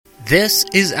This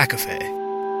is Acafe.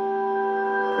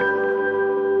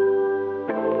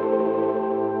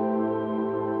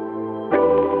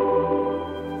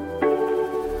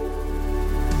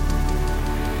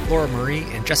 Laura Marie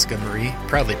and Jessica Marie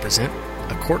proudly present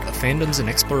A Court of Fandoms and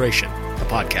Exploration, a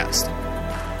podcast.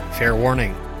 Fair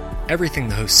warning, everything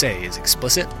the hosts say is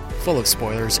explicit, full of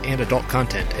spoilers and adult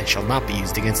content, and shall not be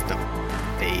used against them.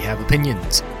 They have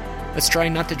opinions. Let's try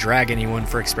not to drag anyone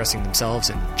for expressing themselves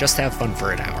and just have fun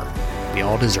for an hour. We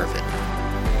all deserve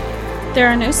it. There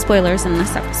are no spoilers in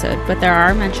this episode, but there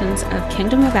are mentions of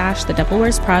Kingdom of Ash, The Devil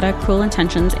Wears Prada, Cruel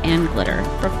Intentions, and Glitter.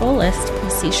 For full list,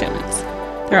 please see show notes.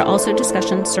 There are also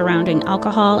discussions surrounding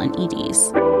alcohol and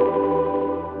EDs.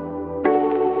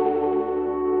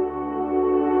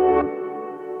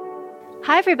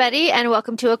 Hi, everybody, and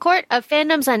welcome to A Court of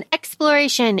Fandoms and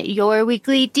Exploration, your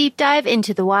weekly deep dive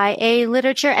into the YA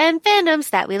literature and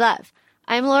fandoms that we love.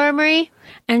 I'm Laura Marie.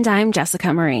 And I'm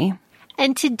Jessica Marie.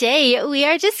 And today we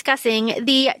are discussing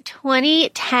the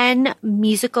 2010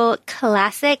 musical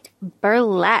classic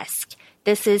Burlesque.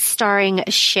 This is starring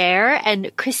Cher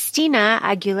and Christina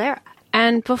Aguilera.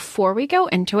 And before we go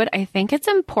into it, I think it's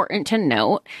important to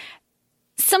note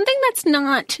something that's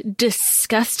not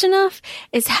discussed enough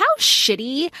is how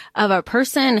shitty of a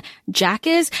person Jack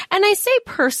is. And I say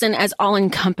person as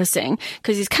all-encompassing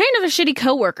because he's kind of a shitty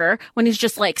coworker when he's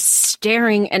just like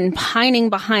staring and pining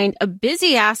behind a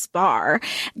busy-ass bar.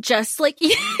 Just like,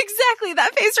 exactly,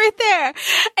 that face right there.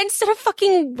 Instead of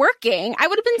fucking working. I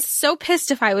would have been so pissed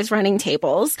if I was running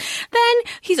tables. Then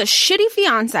he's a shitty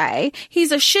fiance.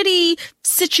 He's a shitty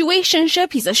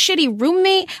situationship. He's a shitty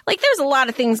roommate. Like, there's a lot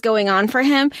of things going on for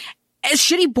him. A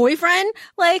shitty boyfriend.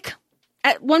 Like,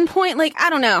 at one point, like, I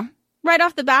don't know. Right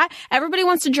off the bat, everybody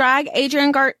wants to drag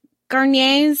Adrian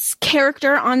Garnier's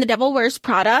character on The Devil Wears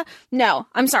Prada. No,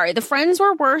 I'm sorry. The friends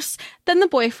were worse than the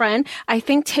boyfriend. I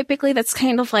think typically that's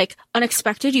kind of like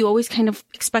unexpected. You always kind of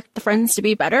expect the friends to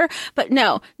be better. But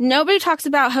no, nobody talks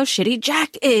about how shitty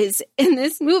Jack is in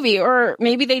this movie. Or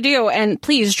maybe they do. And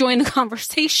please join the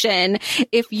conversation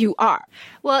if you are.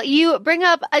 Well, you bring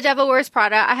up A Devil Wears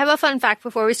Prada. I have a fun fact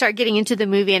before we start getting into the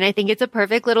movie, and I think it's a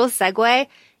perfect little segue.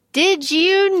 Did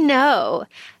you know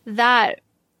that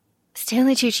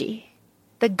Stanley Tucci,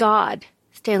 the god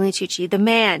Stanley Tucci, the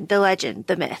man, the legend,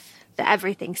 the myth, the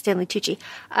everything Stanley Tucci,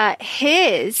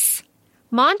 his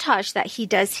montage that he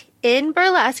does in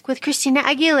Burlesque with Christina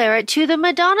Aguilera to the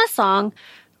Madonna song,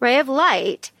 Ray of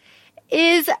Light,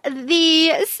 is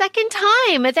the second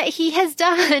time that he has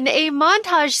done a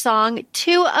montage song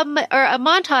to a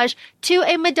montage to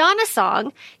a Madonna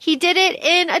song. He did it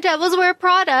in A Devil's Wear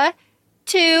Prada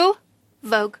to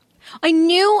Vogue. I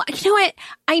knew it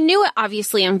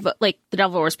obviously in like The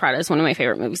Devil Wears Prada is one of my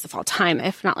favorite movies of all time,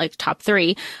 if not like top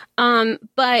 3.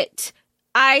 But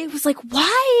I was like,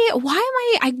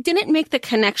 I didn't make the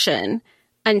connection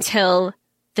until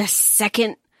the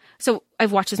second. So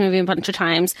I've watched this movie a bunch of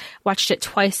times, watched it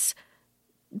twice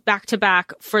back to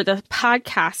back for the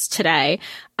podcast today.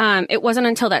 It wasn't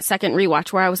until that second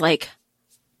rewatch where I was like,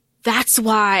 that's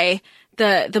why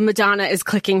the Madonna is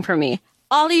clicking for me.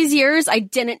 All these years, I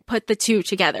didn't put the two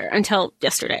together until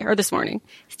yesterday or this morning.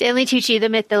 Stanley Tucci, the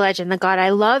myth, the legend, the god. I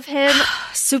love him.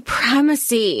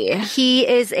 Supremacy. He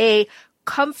is a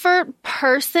comfort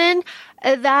person.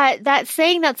 That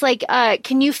saying that's like,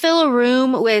 can you fill a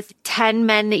room with 10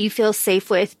 men that you feel safe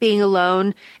with being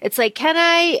alone? It's like, can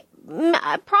I?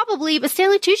 Probably, but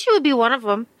Stanley Tucci would be one of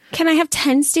them. Can I have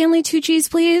 10 Stanley Tuccis,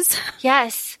 please?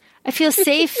 Yes. I feel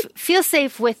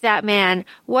safe with that man.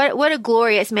 What a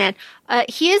glorious man.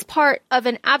 He is part of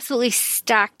an absolutely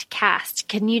stacked cast.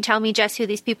 Can you tell me, Jess, who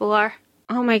these people are?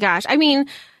 Oh my gosh. I mean,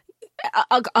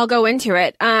 I'll go into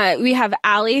it. We have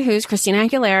Allie, who's Christina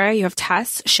Aguilera. You have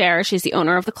Tess, Cher. She's the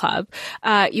owner of the club.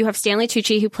 You have Stanley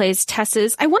Tucci, who plays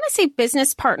Tess's, I want to say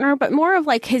business partner, but more of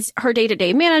like her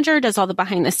day-to-day manager, does all the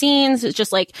behind the scenes. It's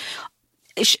just like,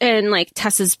 and like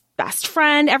Tess's best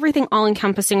friend, everything all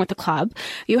encompassing with the club.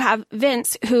 You have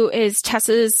Vince, who is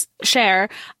Tess's Cher,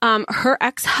 her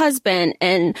ex-husband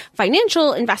and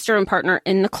financial investor and partner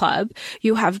in the club.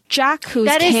 You have Jack, who's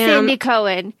that is Sandy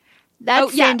Cohen.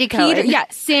 That's Sandy Cohen.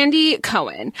 Sandy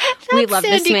Cohen. We love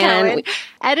Sandy this man. Cohen.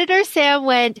 Editor Sam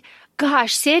went,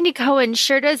 gosh, Sandy Cohen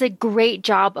sure does a great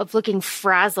job of looking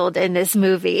frazzled in this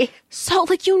movie. So,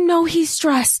 like, he's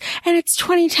stressed, and it's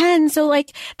 2010, so,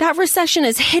 like, that recession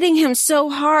is hitting him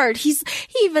so hard. He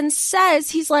even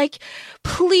says, he's like,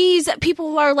 please,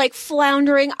 people are, like,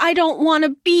 floundering. I don't want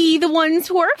to be the ones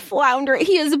who are floundering.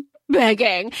 He is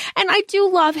begging. And I do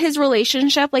love his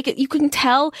relationship. Like, you can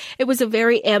tell it was a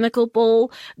very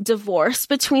amicable divorce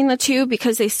between the two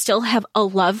because they still have a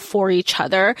love for each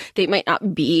other. They might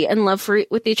not be in love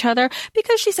with each other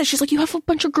because she says, she's like, you have a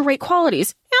bunch of great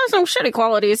qualities. You have some shitty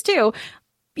qualities too.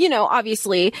 You know,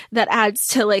 obviously that adds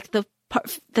to like the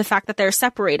fact that they're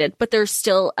separated, but there's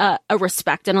still a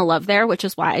respect and a love there, which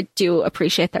is why I do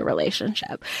appreciate their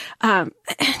relationship. And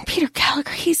Peter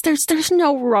Gallagher, there's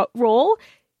no role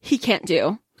he can't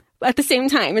do. But at the same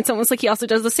time, it's almost like he also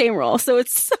does the same role. So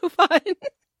it's so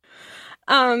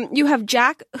fun. You have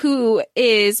Jack, who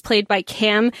is played by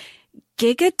Cam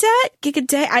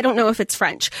Gigadet. I don't know if it's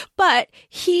French, but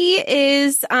he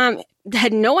is,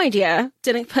 had no idea,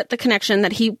 didn't put the connection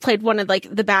that he played one of like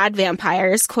the bad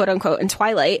vampires, quote unquote, in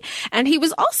Twilight. And he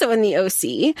was also in the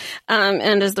OC,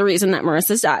 and is the reason that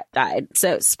Marissa died.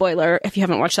 So spoiler, if you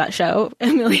haven't watched that show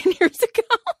a million years ago,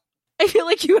 I feel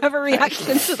like you have a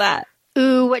reaction to that.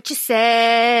 Ooh, what you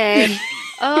say?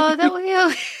 Oh, that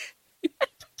will.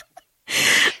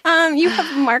 You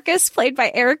have Marcus, played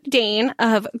by Eric Dane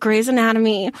of Grey's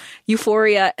Anatomy,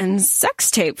 Euphoria, and Sex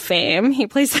Tape fame. He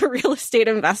plays a real estate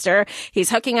investor. He's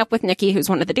hooking up with Nikki, who's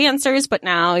one of the dancers, but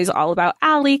now he's all about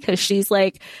Allie because she's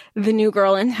like the new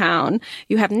girl in town.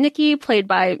 You have Nikki, played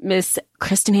by Miss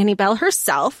Kristen Annie Bell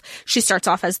herself. She starts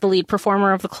off as the lead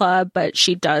performer of the club, but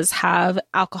she does have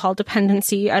alcohol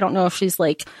dependency. I don't know if she's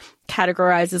like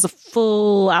categorized as a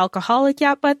full alcoholic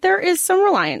yet, but there is some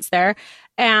reliance there.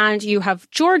 And you have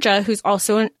Georgia, who's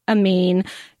also a main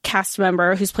cast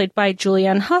member, who's played by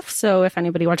Julianne Hough. So if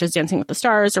anybody watches Dancing with the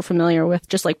Stars or familiar with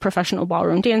just like professional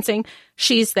ballroom dancing,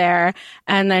 she's there.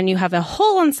 And then you have a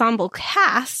whole ensemble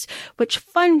cast, which,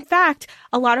 fun fact,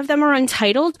 a lot of them are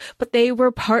untitled, but they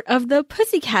were part of the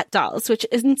Pussycat Dolls, which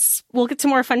isn't, we'll get to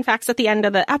more fun facts at the end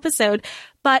of the episode,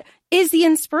 but is the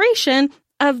inspiration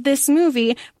of this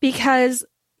movie because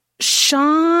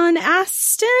Sean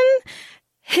Astin,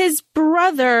 his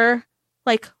brother,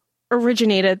 like,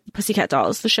 originated the Pussycat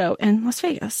Dolls, the show in Las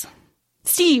Vegas.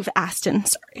 Steve Astin,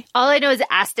 sorry. All I know is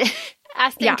Astin.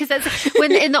 Astin, because that's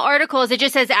when in the articles it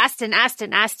just says Astin.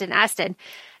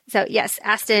 So yes,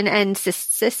 Astin and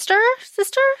sister?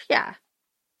 Yeah.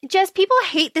 Jess, people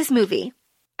hate this movie.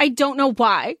 I don't know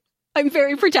why. I'm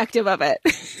very protective of it.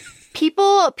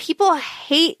 People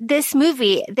hate this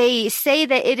movie. They say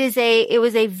that it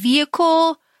was a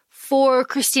vehicle for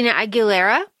Christina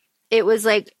Aguilera. It was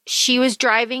like she was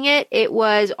driving it. It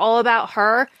was all about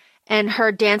her and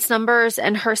her dance numbers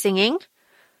and her singing.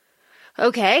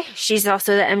 Okay, she's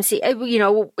also the MC. You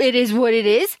know, it is what it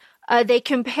is. They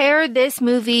compare this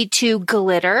movie to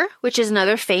Glitter, which is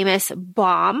another famous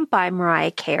bomb by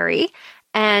Mariah Carey.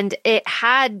 And it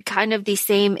had kind of the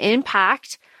same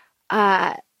impact.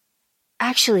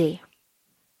 Actually,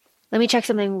 let me check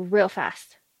something real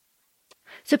fast.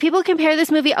 So people compare this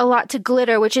movie a lot to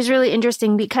Glitter, which is really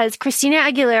interesting because Christina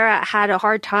Aguilera had a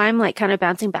hard time, like, kind of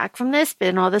bouncing back from this, but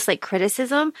in all this, like,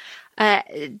 criticism,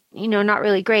 not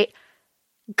really great.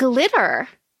 Glitter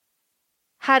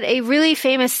had a really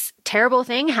famous, terrible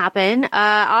thing happen.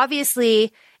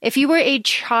 Obviously, if you were a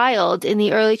child in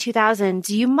the early 2000s,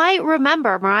 you might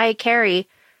remember Mariah Carey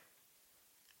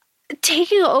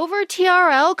taking over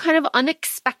TRL kind of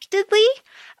unexpectedly,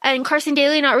 and Carson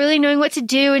Daly not really knowing what to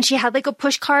do. And she had like a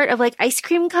push cart of like ice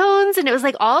cream cones, and it was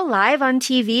like all live on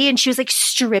TV, and she was like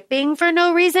stripping for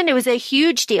no reason. It was a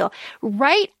huge deal.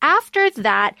 Right after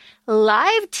that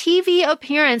live TV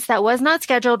appearance that was not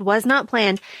scheduled, was not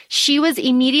planned, she was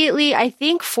immediately, I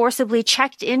think, forcibly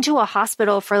checked into a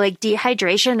hospital for like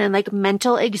dehydration and like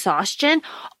mental exhaustion.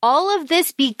 All of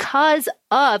this because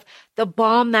of the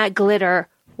bomb that Glitter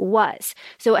was.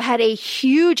 So it had a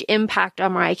huge impact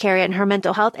on Mariah Carey and her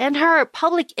mental health and her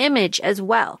public image as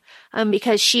well,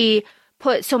 because she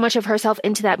put so much of herself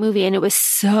into that movie, and it was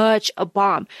such a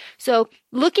bomb. So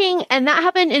and that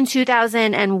happened in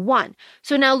 2001.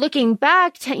 So now looking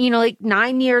back, like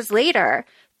 9 years later,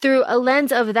 through a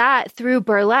lens of that, through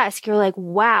Burlesque, you're like,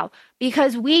 wow,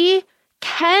 because we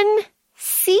can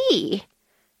see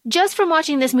just from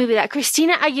watching this movie that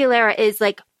Christina Aguilera is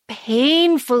like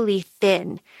painfully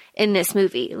thin in this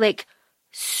movie, like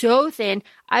so thin.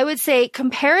 I would say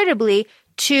comparatively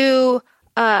to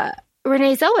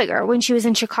Renee Zellweger when she was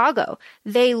in Chicago,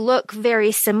 they look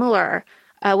very similar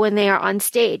when they are on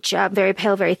stage, very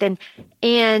pale, very thin.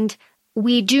 And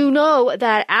we do know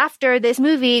that after this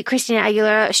movie, Christina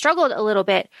Aguilera struggled a little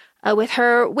bit with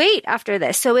her weight after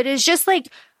this. So it is just like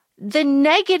the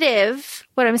negative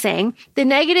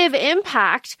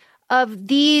impact of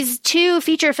these two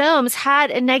feature films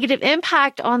had a negative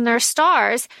impact on their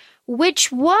stars,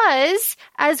 which was,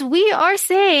 as we are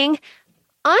saying,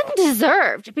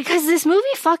 undeserved because this movie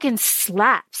fucking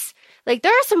slaps. Like,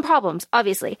 there are some problems,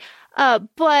 obviously,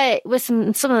 but with some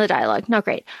of the dialogue, not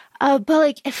great. But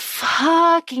like, it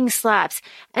fucking slaps.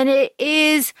 And it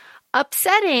is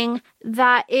upsetting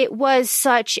that it was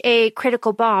such a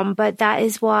critical bomb, but that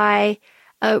is why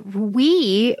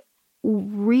we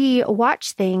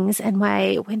re-watch things, and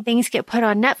why when things get put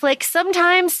on Netflix,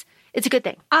 sometimes it's a good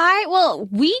thing.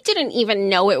 We didn't even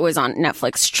know it was on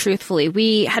Netflix, truthfully.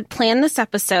 We had planned this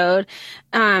episode.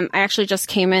 I actually just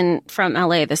came in from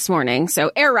LA this morning.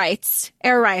 So air rights.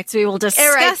 We will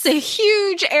discuss a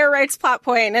huge air rights plot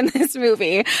point in this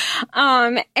movie.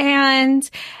 And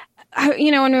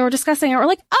when we were discussing it, we're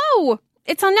like, oh,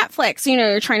 it's on Netflix.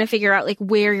 You're trying to figure out like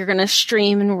where you're going to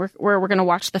stream and where we're going to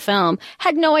watch the film.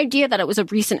 Had no idea that it was a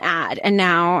recent ad. And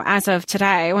now, as of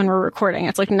today, when we're recording,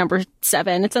 it's like number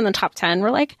 7. It's in the top 10.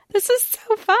 We're like, this is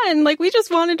so fun. Like, we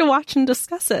just wanted to watch and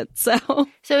discuss it. So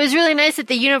it was really nice that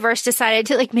the universe decided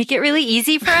to like make it really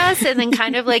easy for us, and then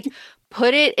kind of like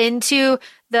put it into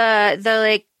the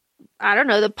like, I don't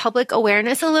know, the public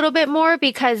awareness a little bit more,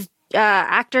 because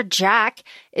actor Jack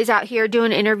is out here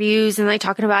doing interviews and like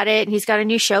talking about it, and he's got a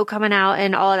new show coming out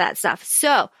and all of that stuff.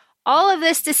 So all of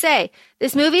this to say,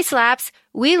 this movie slaps.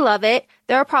 We love it.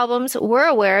 There are problems. We're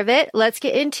aware of it. Let's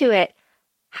get into it.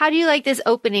 How do you like this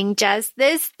opening, Jess?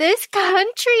 This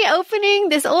country opening,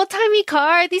 this old-timey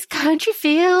car, these country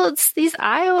fields, these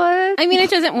Iowas. I mean, it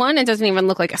doesn't even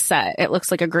look like a set. It looks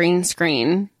like a green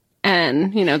screen.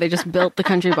 And, they just built the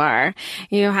country bar.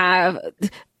 You have...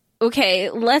 Okay,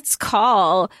 let's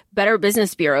call Better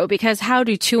Business Bureau, because how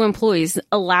do 2 employees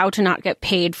allowed to not get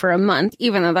paid for a month,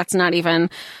 even though that's not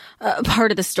even part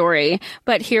of the story?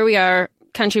 But here we are,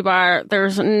 country bar.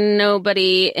 There's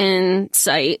nobody in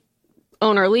sight.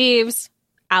 Owner leaves.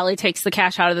 Allie takes the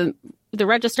cash out of the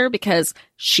register because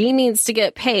she needs to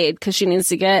get paid, because she needs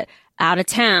to get out of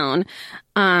town.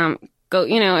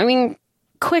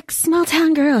 Quick small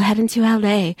town girl heading to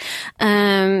LA,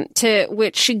 to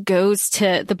which she goes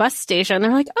to the bus station.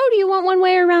 They're like, oh, do you want one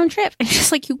way or round trip? And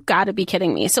she's like, you gotta be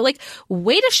kidding me. So like,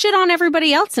 way to shit on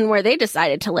everybody else and where they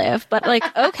decided to live. But like,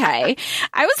 okay.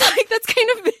 I was like, that's kind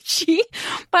of bitchy,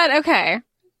 but okay.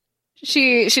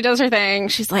 She does her thing.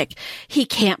 She's like, he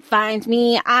can't find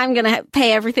me. I'm gonna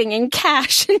pay everything in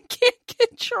cash and can't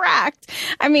get tracked.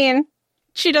 I mean,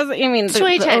 she doesn't, it's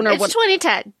 2010. It's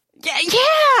 2010.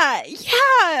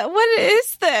 Yeah. What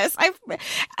is this?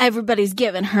 Everybody's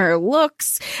giving her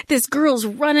looks. This girl's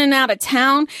running out of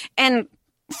town, and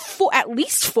at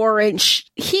least 4-inch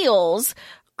heels.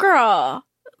 Girl,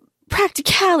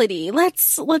 practicality.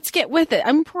 Let's get with it.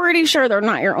 I'm pretty sure they're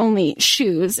not your only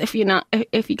shoes. If you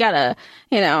gotta,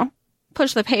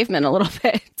 push the pavement a little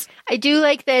bit. I do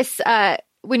like this.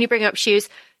 When you bring up shoes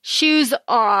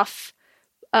off,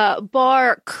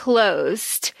 bar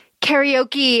closed.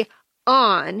 Karaoke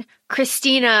on,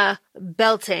 Christina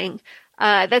belting.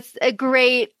 That's a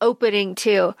great opening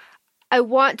too. I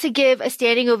want to give a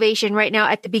standing ovation right now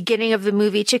at the beginning of the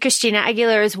movie to Christina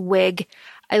Aguilera's wig.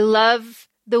 I love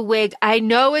the wig. I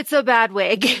know it's a bad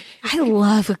wig. I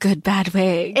love a good bad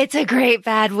wig. It's a great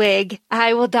bad wig.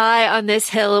 I will die on this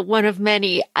hill, one of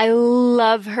many. I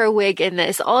love her wig in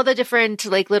this. All the different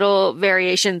like little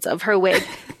variations of her wig.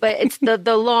 But it's the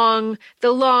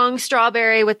long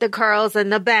strawberry with the curls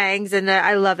and the bangs, and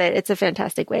I love it. It's a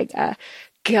fantastic wig.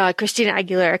 God, Christina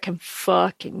Aguilera can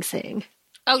fucking sing.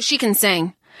 Oh, she can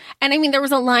sing. And I mean, there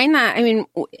was a line that,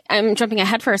 I'm jumping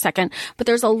ahead for a second, but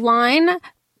there's a line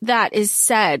that is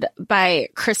said by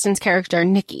Kristen's character,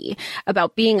 Nikki,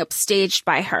 about being upstaged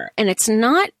by her. And it's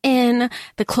not in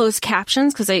the closed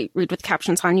captions, because I read with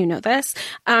captions on, this.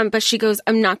 But she goes,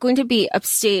 I'm not going to be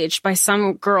upstaged by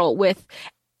some girl with...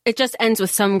 It just ends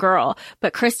with some girl,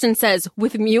 but Kristen says,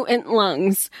 with mutant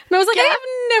lungs. And I was like, yeah. I've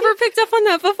never picked up on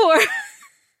that before.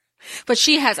 But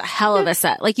she has a hell of a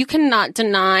set. Like, you cannot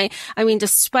deny,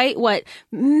 despite what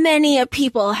many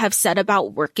people have said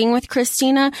about working with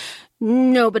Christina,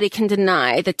 nobody can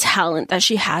deny the talent that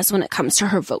she has when it comes to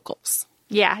her vocals.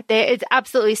 Yeah, it's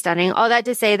absolutely stunning. All that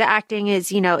to say, the acting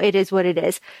is, it is what it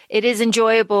is. It is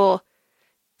enjoyable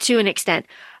to an extent.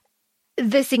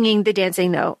 The singing, the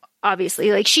dancing, though,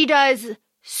 obviously, like, she does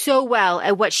so well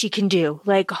at what she can do.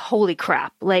 Like, holy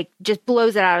crap. Like, just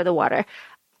blows it out of the water.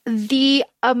 The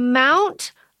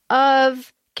amount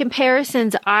of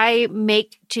comparisons I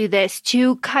make to this,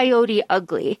 to Coyote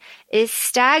Ugly, is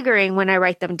staggering when I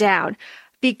write them down.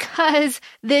 Because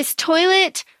this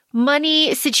toilet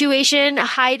money situation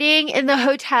hiding in the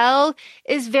hotel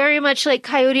is very much like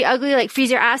Coyote Ugly, like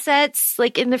freeze your assets,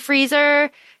 like in the freezer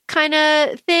kind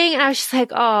of thing. And I was just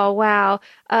like, oh, wow,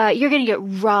 you're going to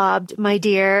get robbed, my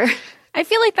dear. I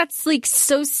feel like that's like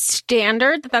so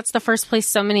standard that that's the first place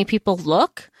so many people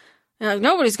look. Like,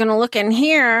 nobody's going to look in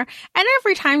here. And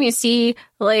every time you see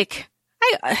like,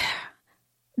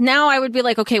 now I would be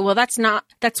like, okay, well, that's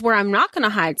where I'm not going to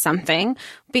hide something,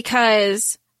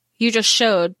 because you just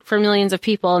showed for millions of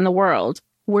people in the world,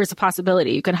 where's the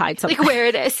possibility you could hide something? Like where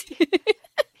it is.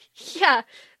 Yeah.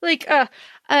 Like,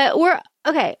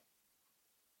 okay.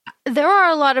 There are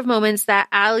a lot of moments that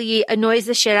Allie annoys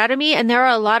the shit out of me, and there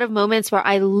are a lot of moments where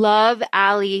I love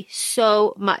Allie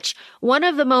so much. One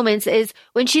of the moments is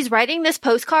when she's writing this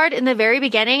postcard in the very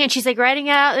beginning, and she's like writing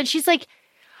it out, and she's like,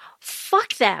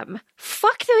 fuck them.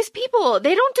 Fuck those people.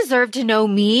 They don't deserve to know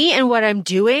me and what I'm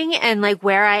doing and like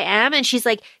where I am. And she's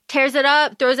like, tears it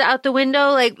up, throws it out the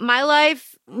window, like my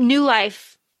life, new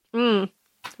life.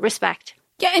 Respect.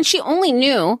 Yeah, and she only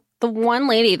knew the one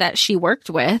lady that she worked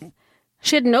with.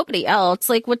 She had nobody else.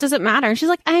 Like, what does it matter? And she's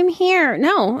like, I'm here.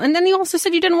 No. And then you also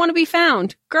said you didn't want to be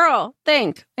found. Girl,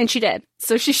 think. And she did.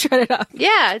 So she shut it up.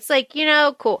 Yeah, it's like,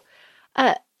 cool.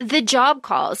 The job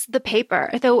calls, the paper,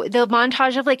 the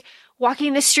montage of like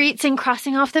walking the streets and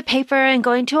crossing off the paper and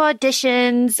going to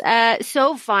auditions.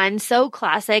 So fun, so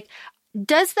classic.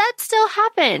 Does that still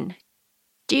happen?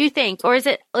 Do you think? Or is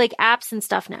it like apps and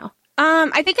stuff now?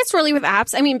 I think it's really with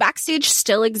apps. I mean, Backstage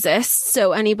still exists.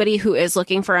 So anybody who is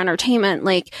looking for entertainment,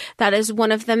 like that is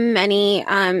one of the many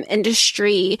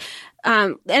industry.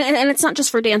 And it's not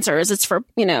just for dancers. It's for,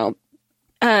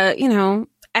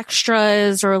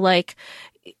 extras or like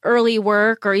early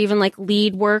work or even like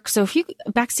lead work. So if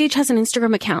Backstage has an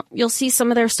Instagram account, you'll see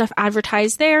some of their stuff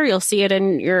advertised there. You'll see it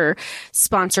in your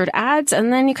sponsored ads,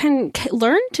 and then you can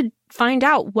learn to find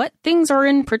out what things are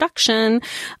in production.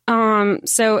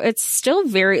 So it's still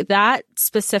that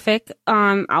specific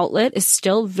outlet is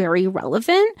still very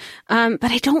relevant. But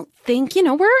I don't think, we're in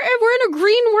a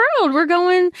green world.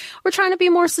 We're trying to be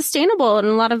more sustainable. And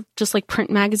a lot of just like print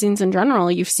magazines in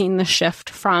general, you've seen the shift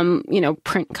from,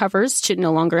 print covers to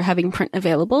no longer having print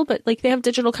available, but like they have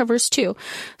digital covers too.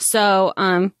 So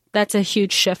that's a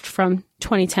huge shift from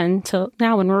 2010 to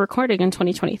now when we're recording in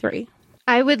 2023.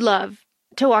 I would love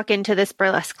to walk into this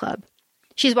burlesque club.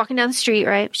 She's walking down the street,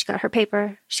 right? She's got her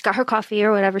paper. She's got her coffee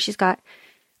or whatever she's got.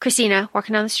 Christina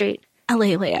walking down the street.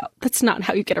 LA layout. That's not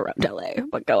how you get around LA,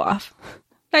 but go off.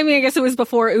 I mean, I guess it was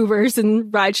before Ubers and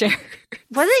rideshare.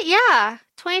 Was it? Yeah.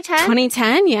 2010?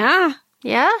 2010, yeah.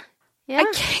 Yeah? Yeah.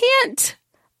 I can't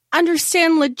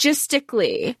understand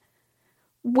logistically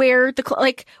where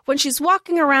when she's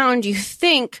walking around, you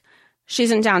think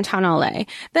she's in downtown LA.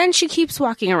 Then she keeps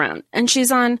walking around and she's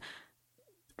on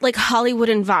like Hollywood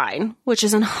and Vine, which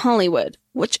is in Hollywood,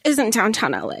 which isn't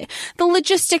downtown LA. The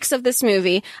logistics of this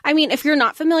movie, I mean, if you're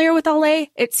not familiar with LA,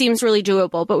 it seems really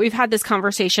doable. But we've had this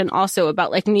conversation also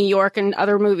about like New York and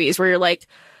other movies where you're like,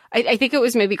 I think it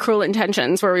was maybe Cruel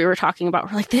Intentions where we were talking about,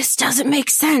 we're like, this doesn't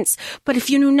make sense. But if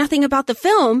you knew nothing about the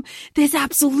film, this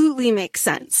absolutely makes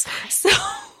sense. So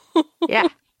yeah.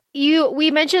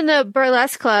 We mentioned the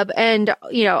Burlesque Club and,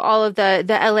 all of the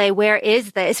LA, where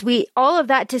is this? All of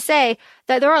that to say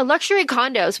that there are luxury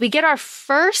condos. We get our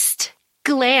first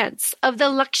glance of the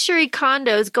luxury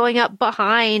condos going up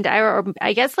behind, or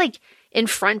I guess like in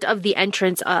front of the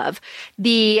entrance of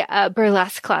the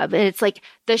Burlesque Club. And it's like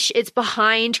it's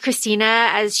behind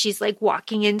Christina as she's like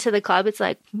walking into the club. It's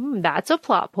like, that's a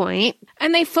plot point.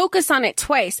 And they focus on it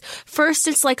twice. First,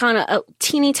 it's like on a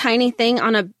teeny tiny thing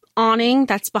on a awning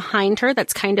that's behind her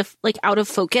that's kind of like out of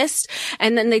focus,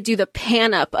 and then they do the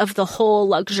pan up of the whole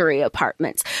luxury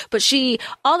apartments. But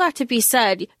all that to be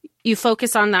said, you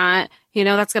focus on that,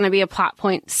 that's going to be a plot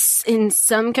point in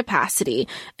some capacity.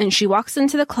 And she walks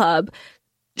into the club.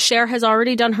 Cher has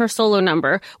already done her solo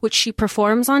number, which she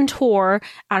performs on tour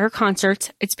at her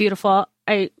concerts. It's beautiful.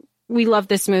 We love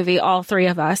this movie, all three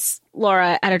of us,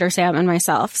 Laura, editor Sam, and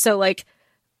myself. So like,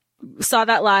 saw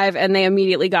that live and they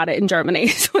immediately got it in Germany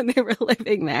when they were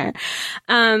living there.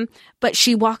 But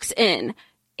she walks in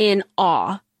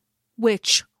awe,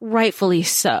 which rightfully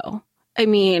so. I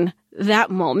mean,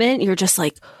 that moment, you're just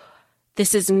like,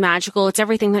 this is magical. It's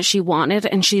everything that she wanted.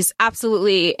 And she's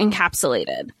absolutely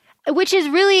encapsulated. Which is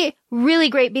really, really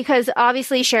great because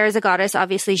obviously Cher is a goddess.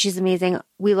 Obviously she's amazing.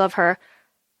 We love her.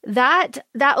 That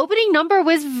opening number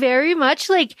was very much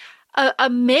like a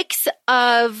mix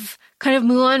of kind of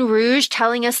Moulin Rouge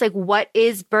telling us like what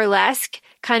is burlesque,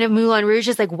 kind of Moulin Rouge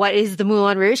is like what is the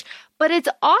Moulin Rouge, but it's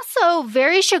also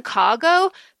very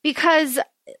Chicago because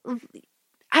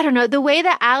I don't know, the way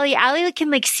that Allie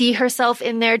can like see herself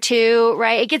in there too,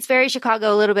 right? It gets very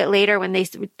Chicago a little bit later when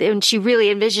she really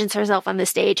envisions herself on the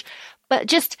stage, but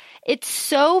just it's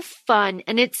so fun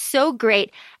and it's so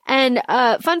great. And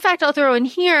fun fact I'll throw in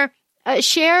here,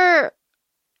 Cher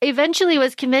eventually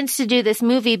was convinced to do this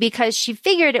movie because she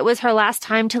figured it was her last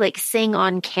time to like sing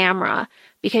on camera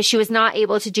because she was not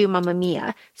able to do Mamma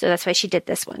Mia. So that's why she did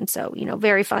this one. So, you know,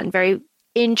 very fun, very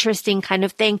interesting kind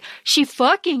of thing. She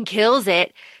fucking kills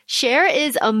it. Cher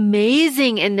is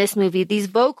amazing in this movie. These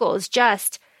vocals,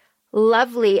 just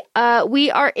lovely.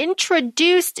 We are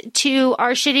introduced to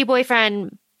our shitty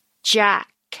boyfriend, Jack.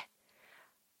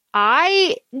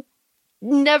 I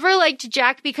never liked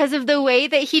Jack because of the way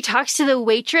that he talks to the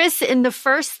waitress in the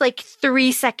first like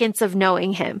 3 seconds of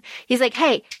knowing him. He's like,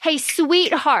 hey,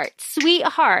 sweetheart.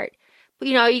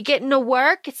 You know, you getting to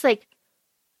work? It's like,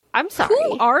 I'm sorry.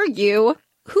 Who are you?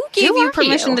 Who gave you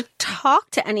permission to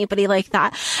talk to anybody like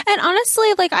that? And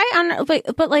honestly, like,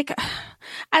 but like,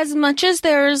 as much as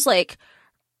there's like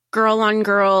girl on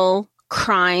girl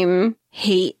crime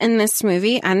hate in this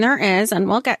movie, and there is, and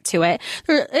we'll get to it,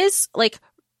 there is like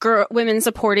women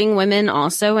supporting women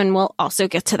also, and we'll also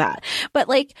get to that. But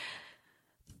like,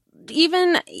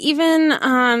 even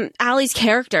Allie's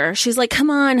character, she's like,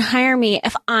 come on, hire me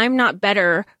if I'm not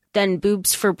better than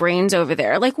boobs for brains over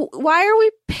there. Like, why are we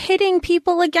pitting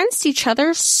people against each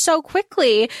other so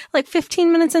quickly, like 15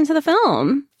 minutes into the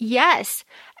film? Yes.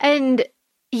 And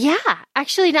yeah,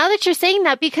 actually, now that you're saying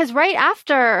that, because right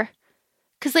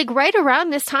around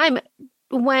this time,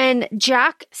 when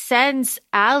Jack sends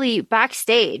Allie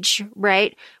backstage,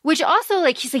 right? Which also,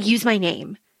 like, he's like, use my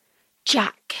name,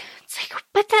 Jack. It's like,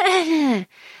 but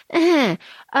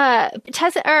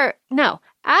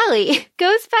Allie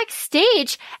goes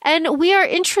backstage, and we are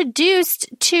introduced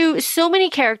to so many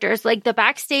characters, like the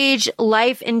backstage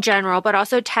life in general, but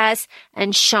also Tess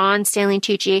and Sean, Stanley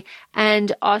Tucci,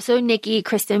 and also Nikki,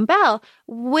 Kristen Bell,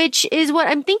 which is what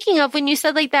I'm thinking of when you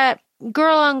said like that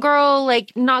girl on girl,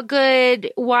 like not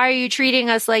good. Why are you treating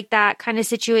us like that kind of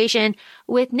situation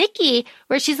with Nikki,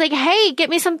 where she's like, hey, get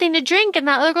me something to drink. And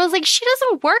that other girl's like, she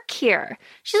doesn't work here.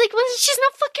 She's like, well, she's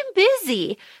not fucking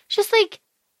busy. She's like,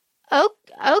 oh,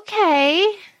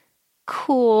 okay,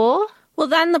 cool. Well,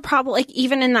 then the problem, like,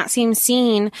 even in that same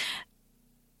scene,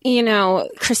 you know,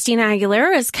 Christina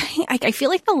Aguilera is I feel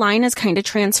like the line is kind of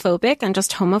transphobic and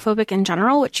just homophobic in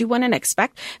general, which you wouldn't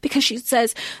expect, because she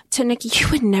says to Nikki, you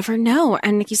would never know.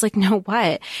 And Nikki's like, no,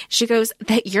 what? She goes,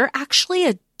 that you're actually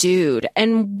a dude,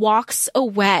 and walks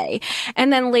away.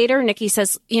 And then later Nikki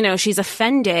says, you know, she's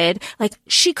offended. Like,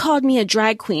 she called me a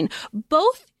drag queen.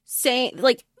 Both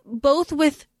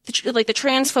with like the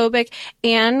transphobic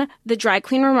and the drag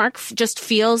queen remark just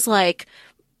feels like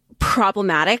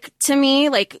problematic to me.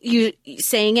 Like, you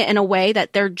saying it in a way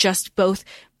that they're just both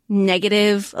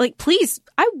negative. Like, please,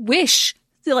 I wish,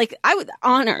 like, I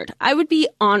would be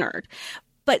honored.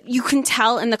 But you can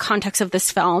tell in the context of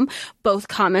this film, both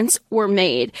comments were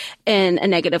made in a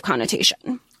negative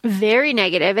connotation. Very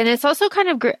negative. And it's also kind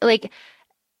of like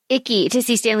icky to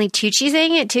see Stanley Tucci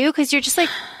saying it too, because you're just like,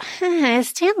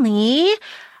 Stanley.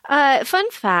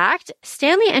 Fun fact,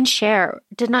 Stanley and Cher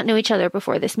did not know each other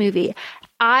before this movie.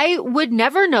 I would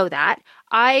never know that.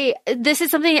 This is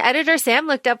something editor Sam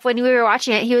looked up when we were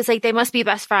watching it. He was like, they must be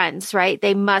best friends, right?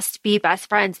 They must be best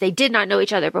friends. They did not know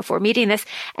each other before meeting this.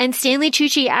 And Stanley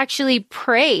Tucci actually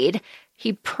prayed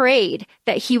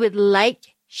that he would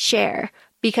like Cher,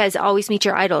 because always meet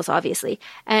your idols, obviously.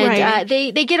 And right.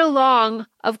 They get along,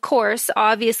 of course.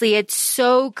 Obviously, it's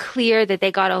so clear that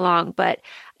they got along. But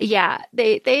yeah,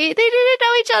 they didn't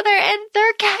know each other, and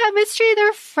their chemistry,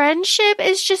 their friendship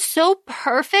is just so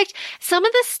perfect. Some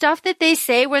of the stuff that they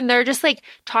say when they're just like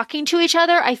talking to each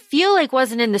other, I feel like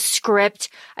wasn't in the script.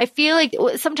 I feel like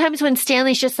sometimes when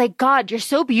Stanley's just like, God, you're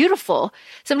so beautiful.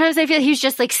 Sometimes I feel like he's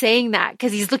just like saying that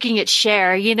because he's looking at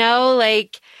Cher, you know,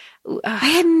 like. I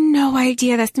had no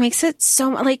idea. That makes it so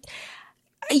like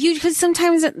because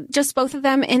sometimes just both of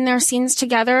them in their scenes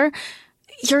together,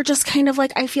 you're just kind of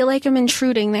like, I feel like I'm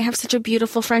intruding. They have such a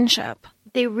beautiful friendship.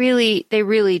 They really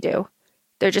do.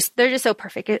 They're just so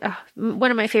perfect.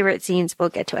 One of my favorite scenes. We'll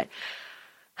get to it.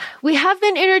 We have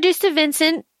been introduced to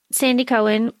Vincent, Sandy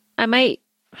Cohen.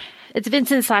 It's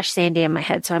Vincent / Sandy in my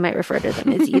head, so I might refer to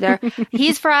them as either.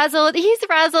 He's frazzled.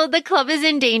 The club is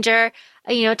in danger.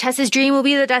 You know, Tessa's dream will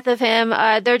be the death of him.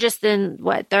 They're just in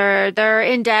they're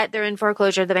in debt. They're in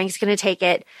foreclosure. The bank's going to take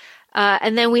it.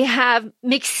 And then we have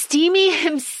McSteamy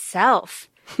himself,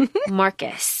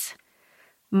 Marcus.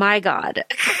 My God.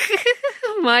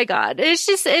 My God. It's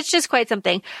just quite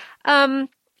something.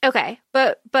 Okay.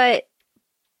 But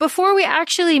before we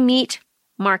actually meet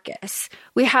Marcus,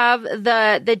 we have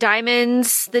the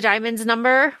diamonds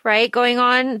number, right, going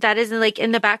on. That is like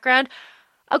in the background.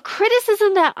 A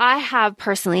criticism that I have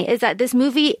personally is that this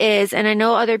movie is, and I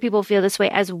know other people feel this way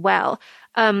as well,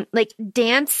 like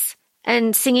dance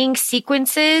and singing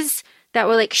sequences that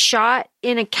were like shot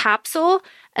in a capsule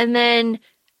and then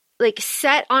like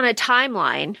set on a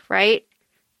timeline, right?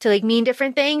 To like mean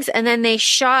different things. And then they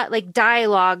shot like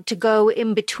dialogue to go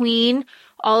in between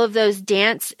all of those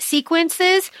dance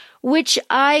sequences, which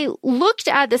I looked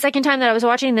at the second time that I was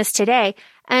watching this today.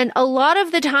 And a lot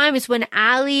of the time is when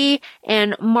Allie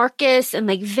and Marcus and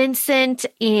like Vincent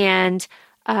and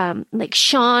like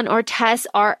Sean or Tess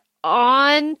are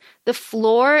on the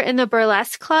floor in the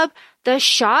burlesque club, the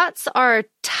shots are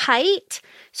tight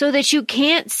so that you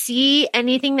can't see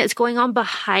anything that's going on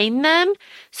behind them,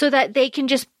 so that they can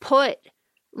just put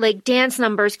like dance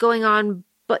numbers going on.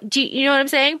 But do you know what I'm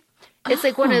saying? It's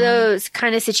like one of those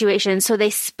kind of situations. So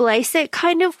they splice it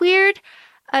kind of weird.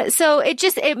 So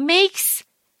it makes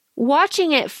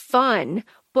watching it fun,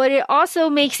 but it also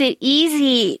makes it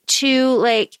easy to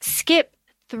like skip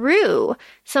through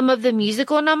some of the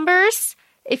musical numbers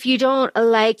if you don't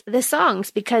like the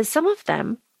songs, because some of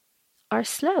them are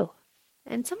slow.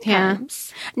 And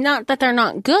sometimes... Yeah. Not that they're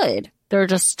not good. They're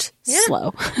just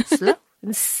slow. Slow.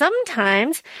 And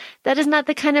sometimes that is not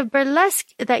the kind of burlesque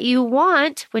that you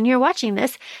want when you're watching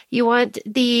this. You want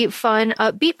the fun,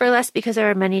 upbeat burlesque, because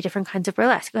there are many different kinds of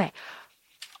burlesque. Okay.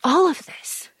 All of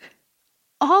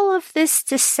this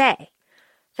to say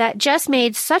that Jess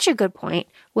made such a good point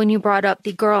when you brought up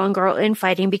the girl on girl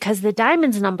infighting, because the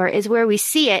diamonds number is where we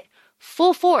see it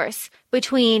full force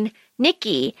between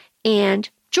Nikki and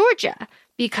Georgia,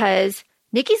 because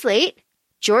Nikki's late,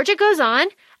 Georgia goes on,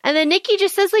 and then Nikki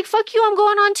just says like, fuck you, I'm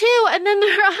going on too. And then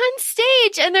they're on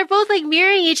stage and they're both like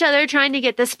mirroring each other trying to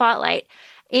get the spotlight.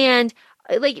 And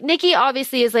like Nikki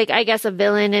obviously is like, I guess a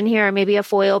villain in here, or maybe a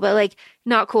foil, but like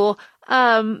not cool.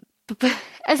 But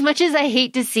as much as I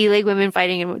hate to see like women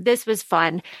fighting, this was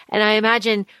fun. And I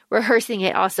imagine rehearsing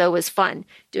it also was fun,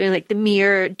 doing like the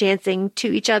mirror dancing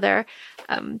to each other,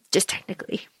 just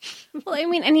technically. Well, I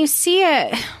mean, and you see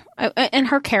it in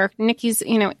her character, Nikki's,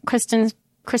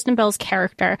 Kristen Bell's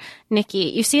character,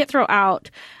 Nikki. You see it throughout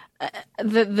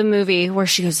the movie where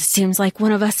she goes, it seems like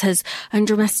one of us has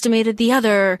underestimated the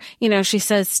other. She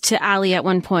says to Allie at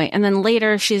one point. And then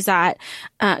later she's at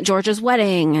Georgia's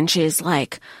wedding and she's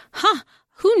like,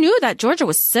 who knew that Georgia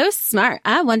was so smart?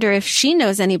 I wonder if she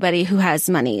knows anybody who has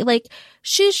money. Like,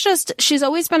 she's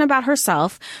always been about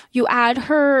herself. You add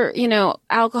her,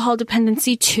 alcohol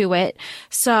dependency to it.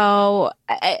 So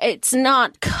it's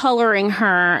not coloring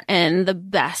her in the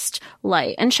best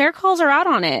light. And Cher calls her out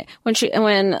on it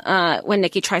when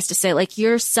Nikki tries to say like,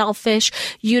 you're selfish.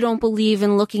 You don't believe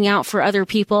in looking out for other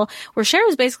people, where Cher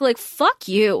is basically like, fuck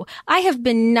you. I have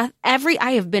been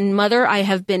mother. I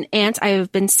have been aunt. I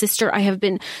have been sister. I have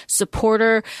been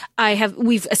supporter.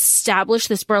 We've established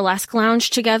this burlesque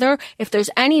lounge together. If there's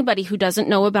anybody who doesn't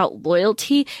know about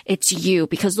loyalty, it's you,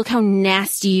 because look how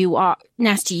nasty you are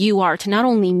to not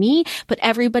only me, but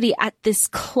everybody at this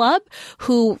club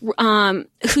who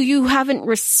you haven't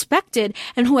respected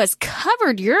and who has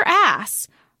covered your ass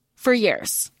for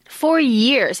years. For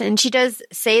years. And she does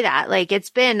say that, like,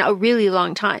 it's been a really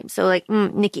long time. So like,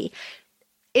 Nikki.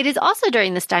 It is also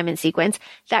during this diamond sequence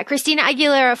that Christina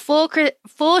Aguilera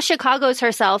full Chicago's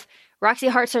herself, Roxy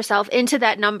Hart's herself into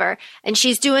that number, and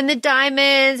she's doing the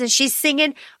diamonds and she's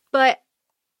singing. But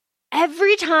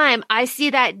every time I see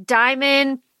that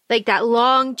diamond, like that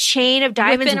long chain of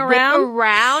diamonds whip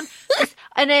around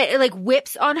and it like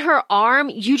whips on her arm,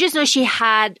 you just know she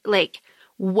had like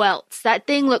welts. That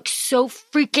thing looked so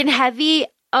freaking heavy.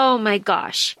 Oh my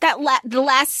gosh. The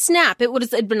last snap,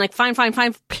 it'd been like fine,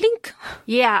 plink.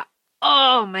 Yeah.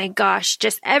 Oh my gosh.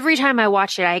 Just every time I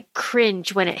watch it, I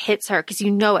cringe when it hits her because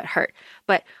it hurt.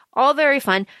 But all very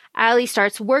fun. Allie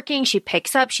starts working. She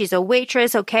picks up. She's a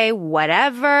waitress. Okay,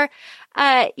 whatever.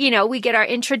 We get our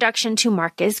introduction to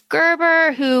Marcus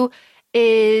Gerber, who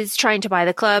is trying to buy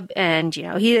the club, and,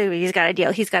 he's got a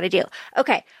deal. He's got a deal.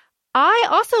 Okay. I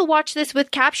also watched this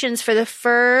with captions for the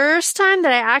first time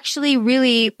that I actually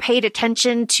really paid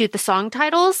attention to the song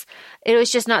titles. It was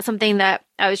just not something that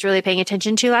I was really paying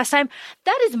attention to last time.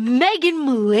 That is Megan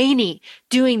Mulaney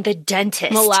doing The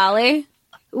Dentist. Mullally?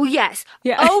 Yes.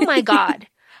 Yeah. Oh my God.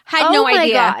 Had no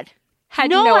idea. God. Had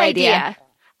no idea.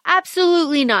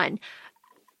 Absolutely none.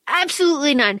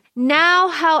 Absolutely none. Now,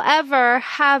 however,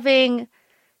 having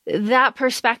that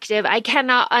perspective, I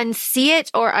cannot unsee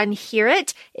it or unhear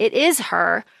it. It is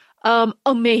her.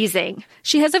 Amazing.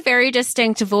 She has a very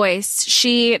distinct voice.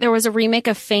 There was a remake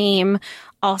of Fame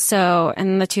also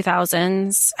in the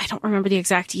 2000s. I don't remember the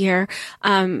exact year.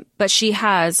 But she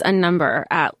has a number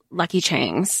at Lucky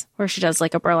Chang's where she does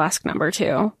like a burlesque number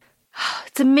too.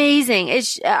 It's amazing.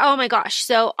 Oh my gosh.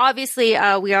 So obviously,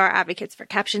 we are advocates for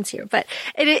captions here, but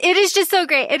it is just so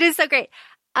great. It is so great.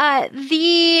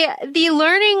 The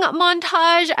learning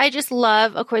montage, I just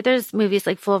love. Of course, there's movies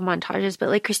like full of montages, but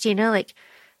like Christina, like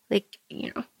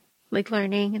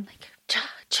learning and like cha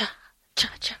cha cha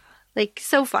cha, like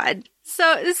so fun,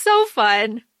 so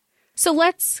fun. So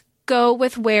let's go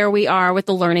with where we are with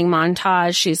the learning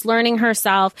montage. She's learning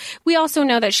herself. We also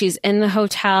know that she's in the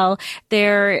hotel.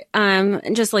 They're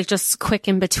just quick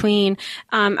in between.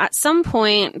 At some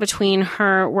point between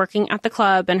her working at the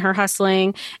club and her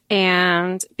hustling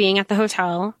and being at the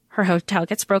hotel, her hotel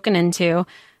gets broken into.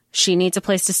 She needs a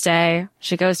place to stay.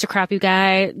 She goes to crappy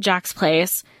guy Jack's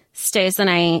place, stays the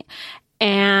night,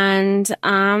 and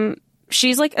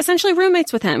she's like essentially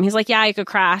roommates with him. He's like, yeah, you could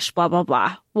crash, blah, blah,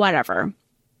 blah, whatever.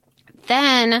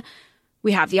 Then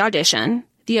we have the audition.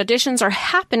 The auditions are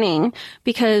happening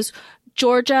because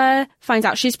Georgia finds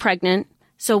out she's pregnant.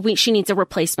 So she needs a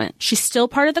replacement. She's still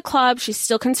part of the club. She's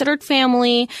still considered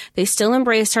family. They still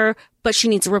embrace her, but she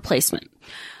needs a replacement.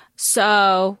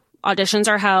 So auditions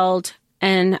are held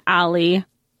and Allie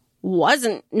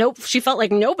she felt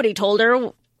like nobody told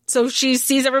her. So she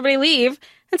sees everybody leave.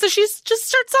 And so she just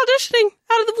starts auditioning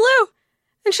out of the blue.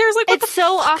 And Cher's like, it's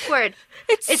so awkward.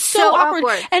 It's so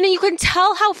awkward. And then you can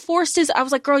tell how forced it is. I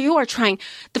was like, girl, you are trying.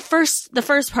 The first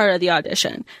part of the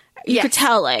audition, you could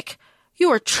tell, like,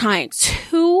 you are trying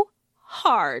too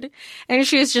hard. And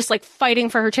she was just, like, fighting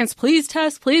for her chance. Please,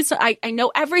 Tess, please. I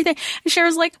know everything. And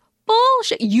Cher's like,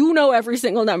 bullshit. You know every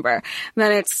single number. And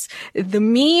then it's the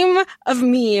meme of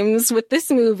memes with this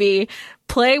movie.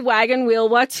 Play Wagon Wheel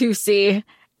Watusi.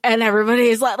 And everybody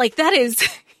is like, that is...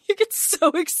 You get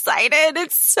so excited.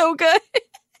 It's so good.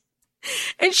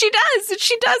 And she does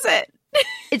it.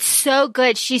 It's so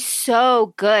good. She's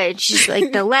so good. She's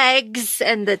like the legs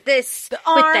and the arms,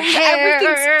 with the hair.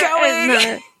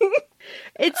 Everything's going.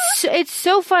 It's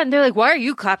so fun. They're like, why are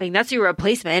you clapping? That's your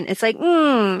replacement. It's like,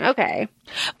 okay.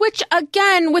 Which,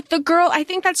 again, with the girl, I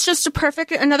think that's just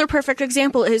another perfect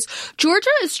example is Georgia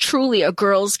is truly a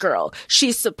girl's girl.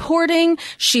 She's supporting.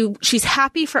 She's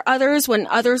happy for others when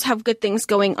others have good things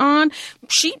going on.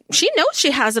 She knows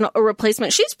she has a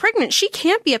replacement. She's pregnant. She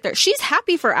can't be up there. She's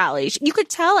happy for Allie. You could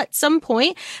tell at some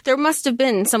point there must have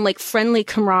been some like friendly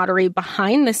camaraderie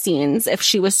behind the scenes if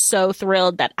she was so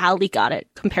thrilled that Allie got it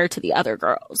compared to the other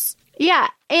girls. Yeah.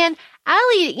 And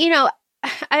Allie,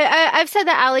 I've said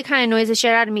that Allie kind of annoys the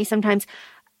shit out of me sometimes.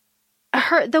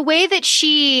 The way that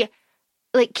she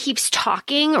like keeps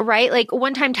talking, right? Like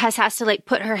one time Tess has to like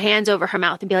put her hands over her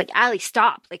mouth and be like, Allie,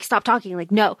 stop talking.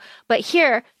 Like, no. But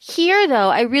here though,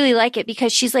 I really like it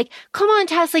because she's like, come on,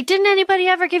 Tess, like, didn't anybody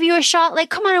ever give you a shot? Like,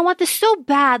 come on, I want this so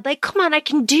bad. Like, come on, I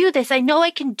can do this. I know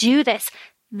I can do this.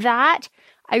 That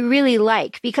I really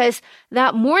like because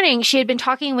that morning she had been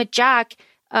talking with Jack.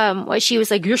 She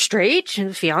was like, you're straight,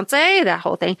 fiance, that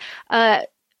whole thing,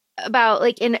 about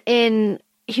like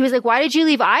he was like, why did you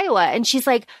leave Iowa? And she's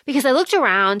like, because I looked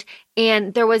around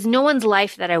and there was no one's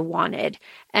life that I wanted.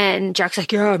 And Jack's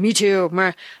like, yeah, me too.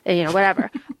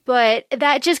 Whatever. But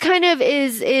that just kind of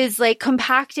is like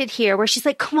compacted here where she's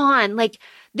like, come on, like,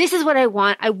 this is what I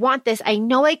want. I want this. I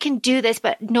know I can do this,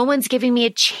 but no one's giving me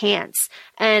a chance.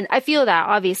 And I feel that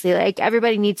obviously, like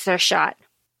everybody needs their shot.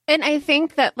 And I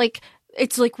think that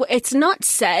it's not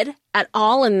said at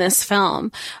all in this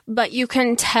film, but you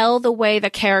can tell the way the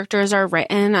characters are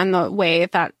written and the way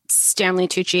that Stanley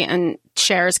Tucci and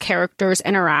Cher's characters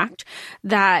interact,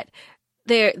 that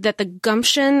the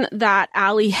gumption that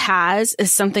Allie has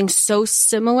is something so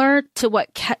similar to what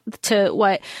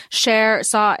Cher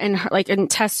saw in her, like,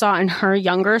 and Tess saw in her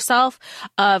younger self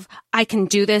of, I can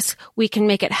do this. We can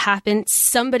make it happen.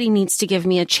 Somebody needs to give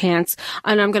me a chance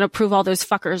and I'm going to prove all those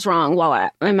fuckers wrong while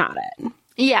I'm at it.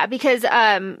 Yeah, because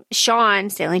Sean,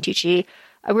 Stanley Tucci,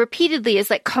 repeatedly is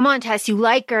like, come on, Tess, you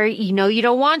like her. You know you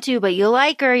don't want to, but you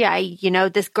like her. Yeah,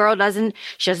 this girl doesn't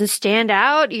stand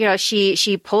out.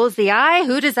 She pulls the eye.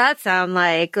 Who does that sound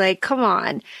like? Like, come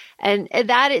on. And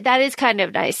that is kind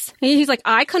of nice. He's like,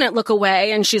 I couldn't look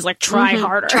away. And she's like, try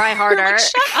harder. Try harder. Like,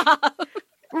 shut up.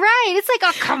 Right. It's like,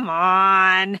 oh, come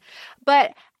on.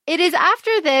 But it is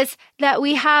after this that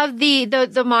we have the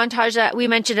montage that we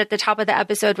mentioned at the top of the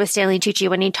episode with Stanley Tucci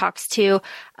when he talks to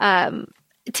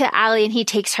Allie and he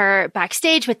takes her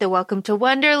backstage with the Welcome to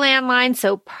Wonderland line.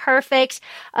 So perfect.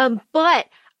 And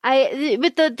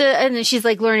she's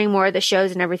like learning more of the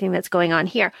shows and everything that's going on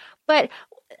here. But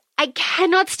I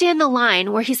cannot stand the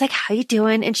line where he's like, how you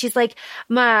doing? And she's like,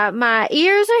 my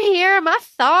ears are here. My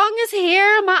thong is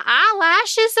here. My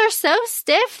eyelashes are so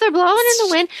stiff. They're blowing in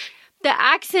the wind. The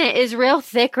accent is real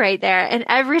thick right there. And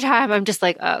every time I'm just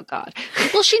like, oh, God.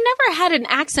 Well, she never had an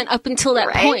accent up until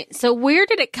that point. So where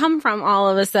did it come from all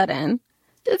of a sudden?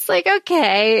 It's like,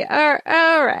 okay,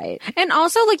 all right. And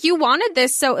also, like, you wanted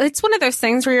this, so it's one of those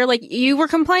things where you're like, you were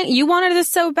complaining, you wanted this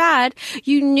so bad.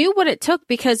 You knew what it took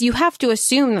because you have to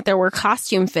assume that there were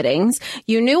costume fittings.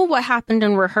 You knew what happened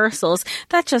in rehearsals.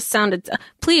 That just sounded,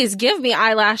 please give me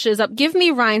eyelashes up, give me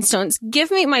rhinestones,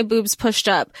 give me my boobs pushed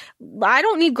up. I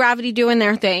don't need gravity doing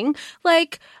their thing.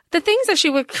 Like, the things that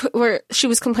she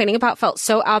was complaining about felt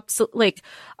so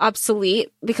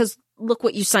obsolete because look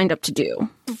what you signed up to do.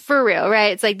 For real,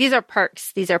 right? It's like, these are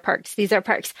perks. These are perks. These are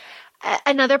perks.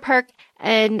 Another perk,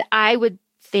 and I would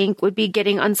think would be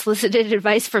getting unsolicited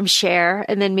advice from Cher,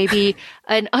 and then maybe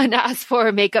an unasked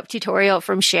for makeup tutorial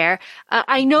from Cher.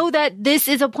 I know that this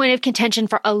is a point of contention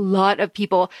for a lot of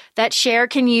people, that Cher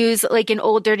can use like an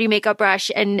old dirty makeup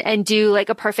brush and do like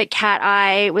a perfect cat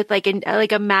eye with like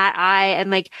a matte eye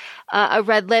and like a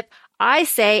red lip. I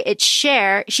say it's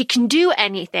Cher. She can do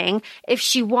anything. If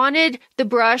she wanted the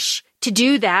brush to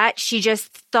do that, she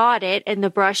just thought it, and the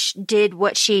brush did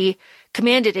what she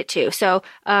commanded it to. So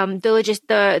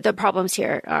the problems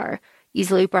here are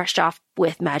easily brushed off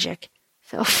with magic.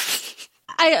 So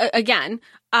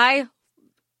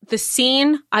the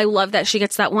scene, I love that she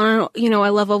gets that one, I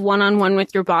love a one-on-one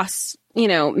with your boss,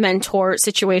 mentor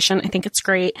situation. I think it's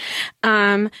great.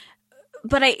 But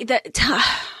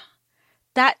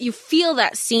that you feel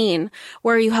that scene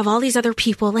where you have all these other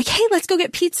people like, hey, let's go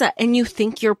get pizza. And you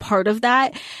think you're part of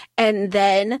that. And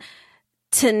then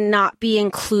to not be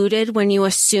included when you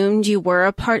assumed you were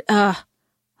a part.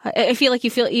 I feel like you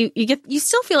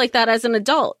still feel like that as an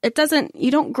adult.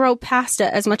 You don't grow past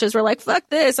it as much as we're like, fuck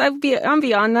this. I'm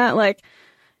beyond that. Like,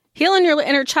 healing your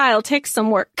inner child takes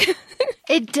some work.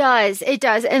 It does.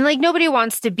 And like, nobody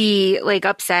wants to be like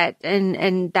upset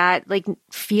and that like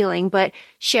feeling, but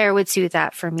Cher would soothe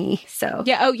that for me. So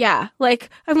yeah. Oh yeah. Like,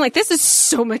 I'm like, this is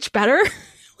so much better.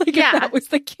 Like, yeah. If that was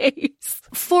the case.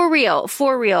 For real.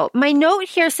 My note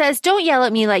here says, don't yell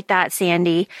at me like that,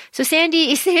 Sandy. So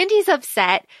Sandy's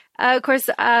upset. Of course,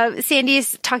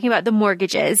 Sandy's talking about the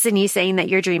mortgages, and he's saying that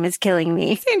your dream is killing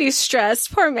me. Sandy's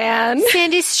stressed. Poor man.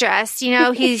 Sandy's stressed.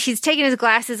 He's taking his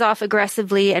glasses off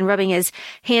aggressively and rubbing his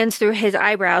hands through his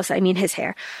eyebrows. I mean, his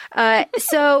hair.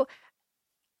 So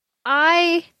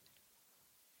I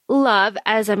love,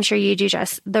 as I'm sure you do,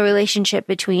 Jess, the relationship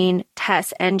between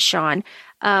Tess and Sean.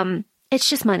 It's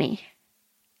just money.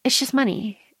 It's just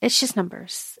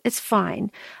numbers. It's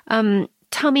fine.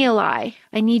 Tell me a lie.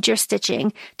 I need your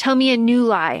stitching. Tell me a new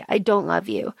lie. I don't love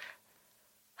you.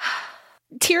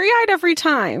 Teary-eyed every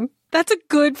time. That's a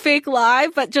good fake lie,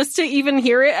 but just to even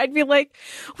hear it, I'd be like,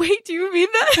 wait, do you mean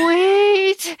that?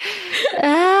 Wait.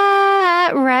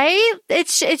 Right?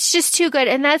 It's just too good.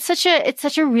 And it's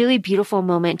such a really beautiful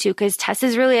moment too, because Tess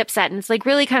is really upset. And it's like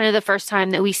really kind of the first time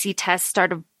that we see Tess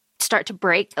start to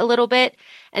break a little bit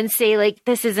and say like,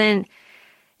 this isn't,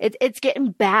 it's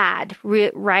getting bad,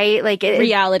 right? Like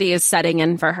reality is setting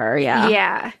in for her.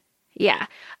 Yeah.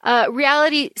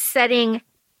 Reality setting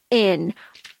in.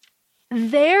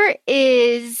 There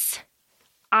is,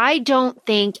 I don't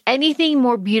think, anything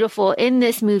more beautiful in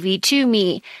this movie to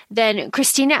me than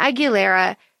Christina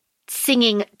Aguilera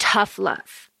singing Tough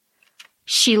Love.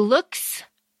 She looks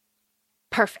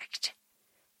perfect.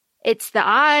 It's the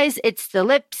eyes, it's the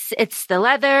lips, it's the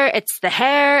leather, it's the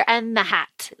hair, and the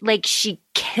hat. Like, she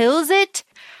kills it.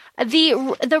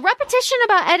 The repetition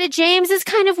about Etta James is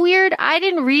kind of weird. I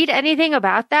didn't read anything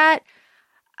about that.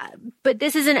 But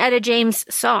this is an Etta James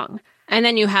song. And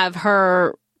then you have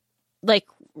her, like,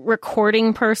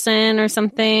 recording person or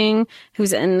something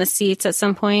who's in the seats at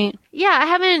some point. Yeah, I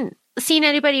haven't seen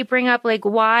anybody bring up, like,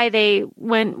 why they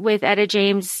went with Etta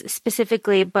James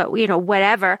specifically, but,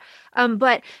 whatever.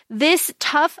 But this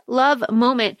tough love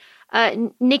moment,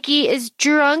 Nikki is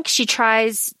drunk. She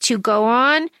tries to go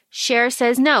on. Cher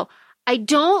says, no, I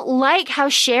don't like how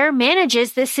Cher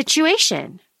manages this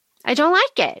situation. I don't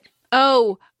like it.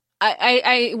 Oh,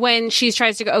 I when she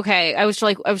tries to go, okay, I was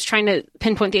trying to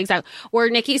pinpoint the exact where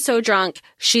Nikki's so drunk,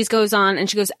 she goes on and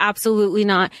she goes, absolutely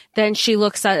not. Then she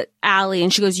looks at Allie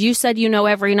and she goes, you said you know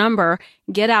every number,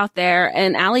 get out there.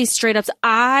 And Allie straight up,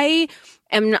 I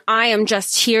am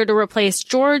just here to replace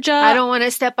Georgia. I don't want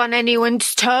to step on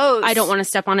anyone's toes. I don't want to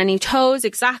step on any toes.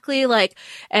 Exactly. Like,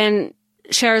 and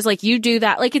Cher's like, you do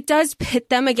that. Like, it does pit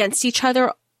them against each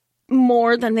other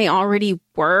more than they already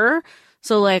were.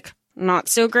 So like, not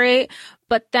so great.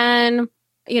 But then,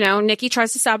 Nikki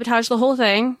tries to sabotage the whole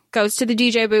thing, goes to the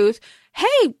DJ booth.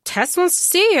 Hey, Tess wants to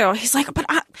see you. He's like, but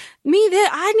I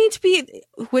need to be,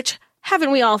 which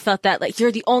haven't we all felt that? Like,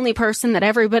 you're the only person that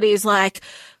everybody's like,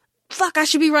 fuck, I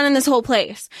should be running this whole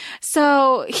place.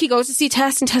 So he goes to see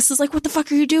Tess and Tess is like, what the fuck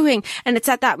are you doing? And it's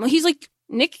at that moment, he's like,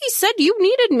 Nikki said you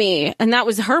needed me. And that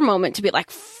was her moment to be like,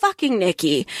 fucking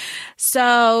Nikki.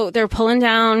 So they're pulling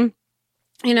down,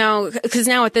 you know, because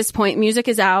now at this point, music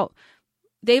is out.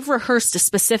 They've rehearsed a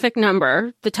specific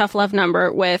number, the Tough Love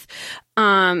number with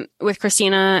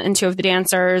Christina and two of the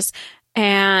dancers.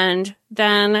 And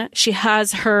then she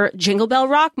has her Jingle Bell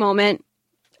Rock moment.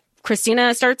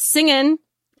 Christina starts singing,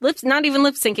 not even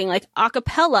lip syncing, like a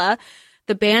cappella.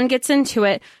 The band gets into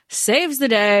it, saves the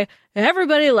day.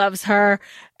 Everybody loves her.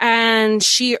 And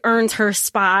she earns her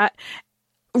spot,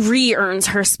 re-earns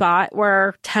her spot,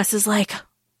 where Tess is like,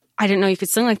 I didn't know you could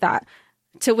sing like that.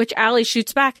 To which Allie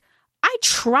shoots back, I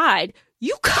tried.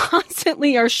 You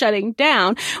constantly are shutting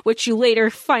down, which you later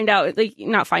find out, like,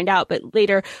 not find out, but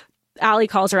later Allie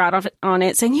calls her out on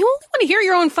it, saying, you only want to hear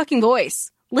your own fucking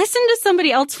voice. Listen to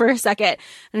somebody else for a second.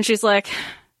 And she's like,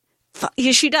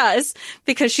 yeah, she does,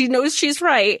 because she knows she's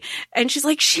right. And she's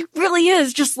like, she really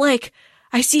is just like,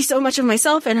 I see so much of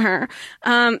myself in her.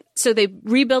 So they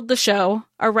rebuild the show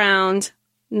around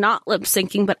not lip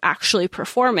syncing, but actually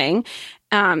performing,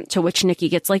 to which Nikki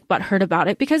gets like butthurt about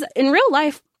it, because in real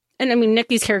life, and I mean,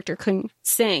 Nikki's character couldn't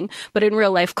sing, but in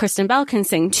real life, Kristen Bell can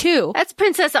sing too. That's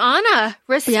Princess Anna.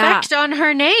 Respect on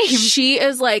her name. She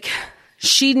is like,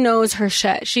 she knows her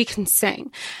shit. She can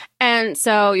sing. And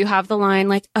so you have the line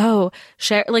like, oh,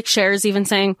 Cher's even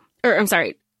saying, or I'm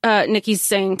sorry, Nikki's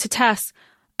saying to Tess,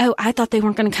 oh, I thought they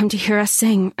weren't going to come to hear us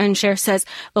sing. And Cher says,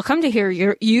 they'll come to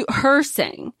hear her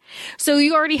sing. So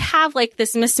you already have like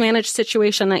this mismanaged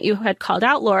situation that you had called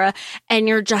out, Laura, and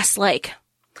you're just like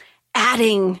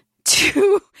adding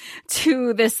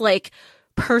to this like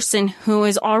person who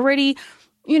is already,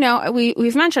 you know,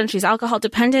 we've mentioned she's alcohol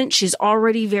dependent. She's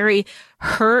already very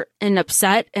hurt and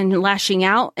upset and lashing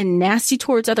out and nasty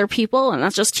towards other people. And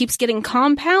that just keeps getting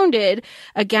compounded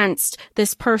against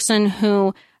this person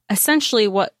who essentially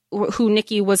who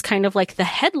Nikki was kind of like the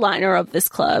headliner of this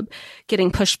club,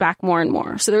 getting pushed back more and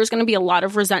more. So there's going to be a lot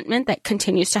of resentment that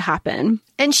continues to happen.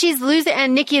 And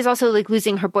and Nikki is also like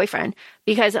losing her boyfriend,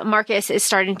 because Marcus is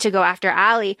starting to go after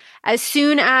Allie. As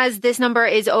soon as this number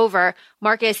is over,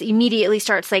 Marcus immediately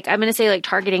starts like, I'm going to say like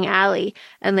targeting Allie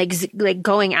and like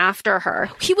going after her.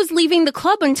 He was leaving the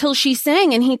club until she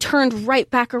sang, and he turned right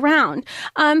back around.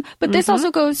 But this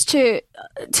also goes to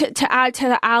add to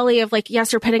the Allie of like,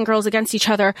 yes, you're pitting girls against each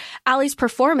other. Allie's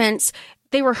performance,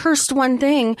 they rehearsed one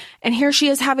thing, and here she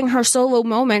is having her solo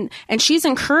moment, and she's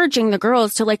encouraging the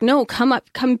girls to like, no,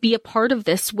 come be a part of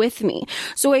this with me.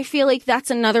 So I feel like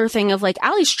that's another thing of like,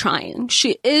 Allie's trying.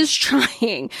 She is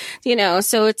trying, you know,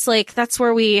 so it's like, that's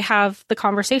where we have the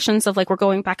conversations of like, we're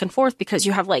going back and forth, because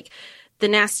you have like the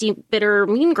nasty, bitter,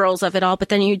 mean girls of it all, but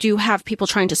then you do have people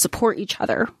trying to support each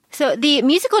other. So the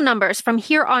musical numbers from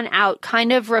here on out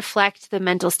kind of reflect the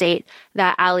mental state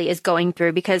that Allie is going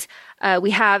through, because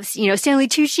we have, you know, Stanley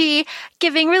Tucci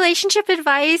giving relationship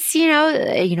advice, you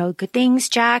know, good things,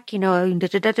 Jack, you know,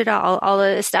 all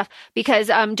of this stuff. Because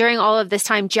during all of this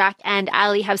time, Jack and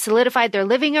Allie have solidified their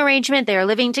living arrangement. They are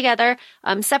living together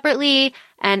separately.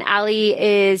 And Allie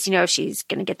is, you know, she's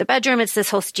going to get the bedroom. It's this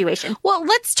whole situation. Well,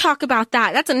 let's talk about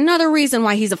that. That's another reason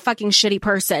why he's a fucking shitty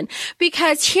person.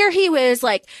 Because here he was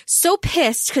like so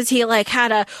pissed because he like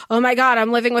had a, oh my God,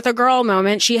 I'm living with a girl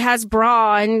moment. She has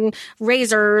bra and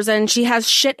razors and she has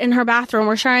shit in her bathroom.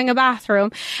 We're sharing a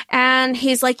bathroom. And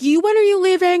he's like, when are you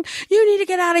leaving? You need to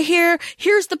get out of here.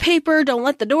 Here's the paper. Don't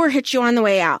let the door hit you on the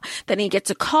way out. Then he gets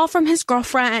a call from his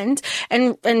girlfriend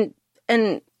and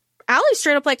Allie's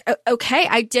straight up like, okay,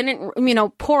 I didn't, you know,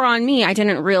 pour on me. I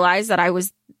didn't realize that I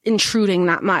was intruding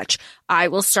that much. I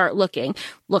will start looking.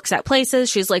 Looks at places.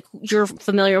 She's like, you're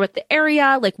familiar with the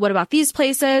area. Like, what about these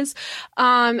places?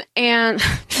 And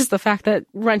just the fact that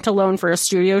rent alone for a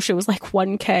studio, she was like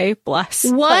 $1,000, bless.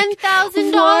 $1,000. $1,000.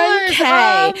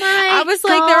 Oh my I was God.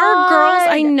 like, there are girls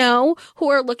I know who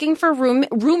are looking for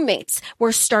roommates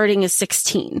where starting is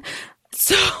 16.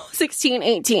 So 16,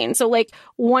 18. So like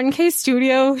 $1,000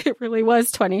 studio, it really was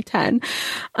 2010.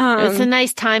 It's a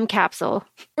nice time capsule.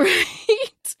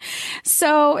 Right.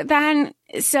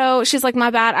 So she's like, my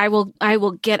bad. I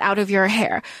will get out of your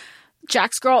hair.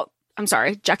 Jack's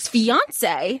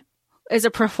fiance is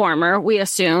a performer. We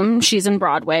assume she's in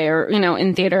Broadway or, you know,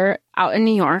 in theater out in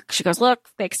New York. She goes, look,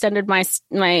 they extended my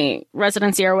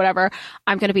residency or whatever.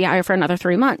 I'm going to be out here for another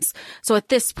 3 months. So at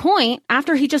this point,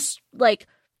 after he just like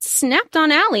snapped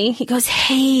on Allie, he goes,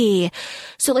 hey,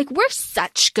 so like, we're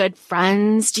such good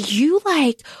friends.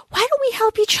 Why don't we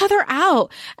help each other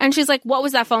out? And she's like, what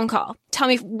was that phone call? Tell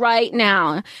me right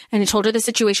now. And he told her the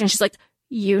situation. She's like,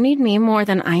 you need me more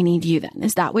than I need you then.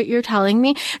 Is that what you're telling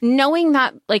me? Knowing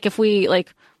that, like, if we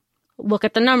like look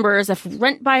at the numbers, if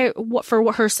rent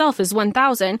for herself is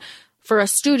 $1,000, for a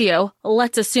studio.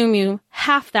 Let's assume you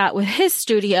half that with his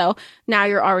studio. Now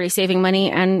you're already saving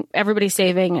money and everybody's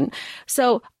saving. And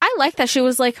so I like that she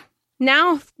was like,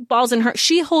 now ball's in her.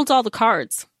 She holds all the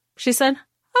cards. She said,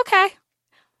 okay,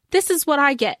 this is what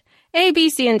I get. A, B,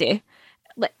 C, and D.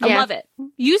 I love it.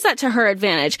 Use that to her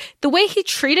advantage. The way he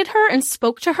treated her and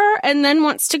spoke to her and then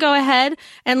wants to go ahead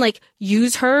and like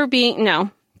use her being,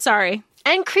 no, sorry.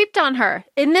 And creeped on her.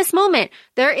 In this moment,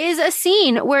 there is a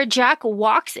scene where Jack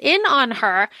walks in on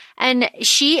her and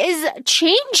she is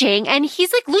changing and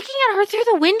he's like looking at her through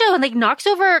the window and like knocks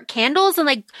over candles and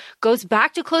like goes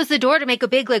back to close the door to make a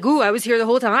big like, ooh, I was here the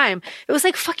whole time. It was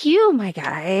like, fuck you, my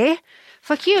guy.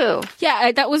 Fuck you.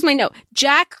 Yeah, that was my note.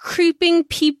 Jack creepy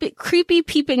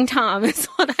peeping Tom is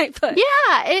what I put.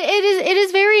 Yeah, it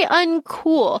is very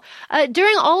uncool.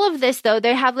 During all of this, though,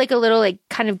 they have like a little like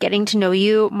kind of getting to know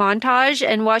you montage.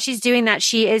 And while she's doing that,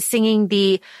 she is singing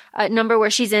the number where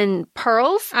she's in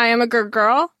pearls. I am a good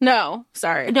girl. No,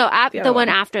 sorry. No, the one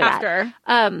after that.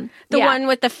 The one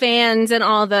with the fans and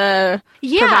all the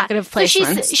provocative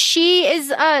placements.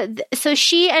 So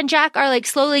she and Jack are like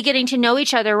slowly getting to know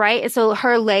each other, right? And so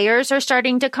her layers are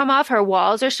starting to come off. Her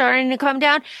walls are starting to come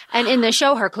down. And in the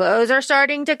show, her clothes are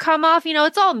starting to come off. You know,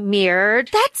 it's all mirrored.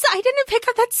 I didn't pick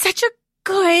up. That's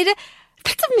amazing.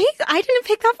 I didn't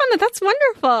pick up on that. That's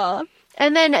wonderful.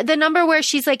 And then the number where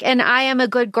she's like, and I am a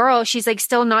good girl. She's like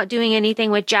still not doing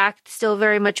anything with Jack, still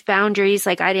very much boundaries.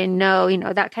 Like, I didn't know, you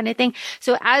know, that kind of thing.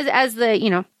 So as the, you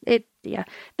know,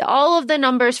 all of the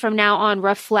numbers from now on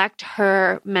reflect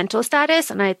her mental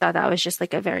status. And I thought that was just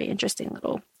like a very interesting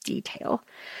little detail.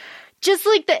 Just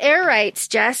like the air rights,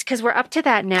 Jess, because we're up to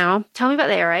that now. Tell me about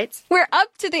the air rights. We're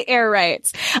up to the air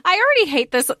rights. I already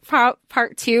hate this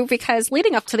part too, because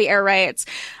leading up to the air rights,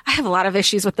 I have a lot of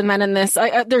issues with the men in this.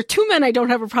 There are two men I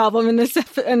don't have a problem in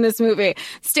this movie: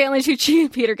 Stanley Tucci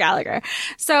and Peter Gallagher.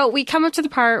 So we come up to the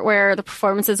part where the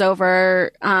performance is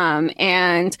over,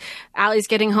 and Allie's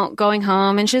going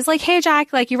home, and she's like, "Hey,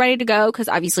 Jack, like, you ready to go?" Because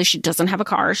obviously she doesn't have a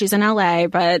car; she's in LA,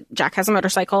 but Jack has a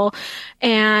motorcycle,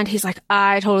 and he's like,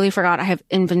 "I totally forgot I have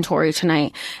inventory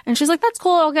tonight." And she's like, "That's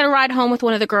cool. I'll get a ride home with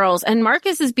one of the girls." And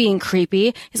Marcus is being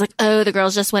creepy. He's like, "Oh, the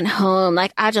girls just went home.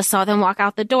 Like, I just saw them walk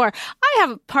out the door."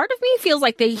 Part of me feels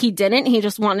like he didn't. He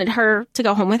just wanted her to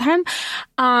go home with him.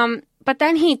 But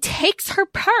then he takes her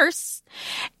purse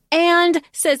and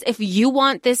says, "If you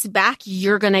want this back,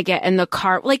 you're going to get in the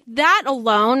car." Like, that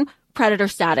alone, predator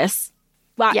status.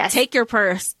 Wow, yes. Take your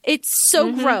purse. It's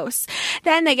so gross.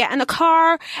 Then they get in the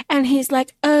car and he's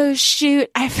like, "Oh,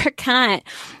 shoot, I forgot.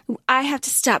 I have to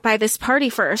stop by this party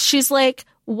first." She's like,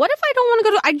 "What if I don't want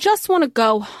to go I just want to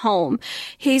go home?"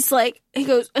 He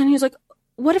goes,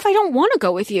 "What if I don't want to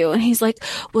go with you?" And he's like,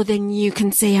 "Well, then you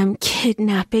can say I'm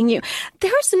kidnapping you."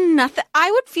 There's nothing. I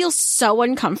would feel so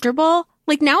uncomfortable.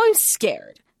 Like, now I'm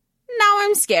scared.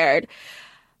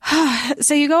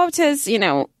 So you go up to his,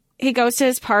 he goes to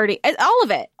his party. All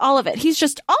of it. He's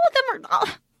just, all of them are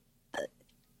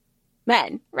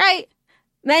men, right?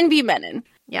 Men be menin.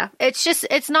 Yeah.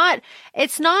 It's not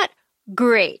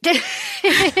great.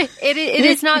 It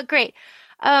is not great.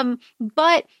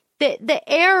 But the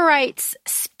air rights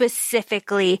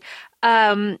specifically,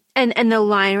 and the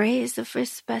line, right, is the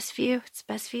first best view. It's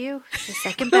best view. It's the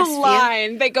second best view. The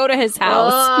line. They go to his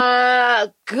house.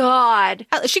 Oh, God.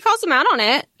 She calls him out on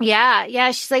it.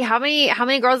 Yeah. She's like, how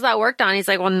many girls that worked on? He's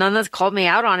like, "Well, none that's called me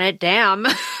out on it. Damn."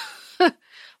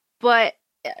 But,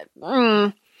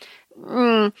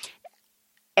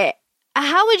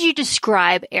 how would you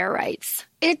describe air rights?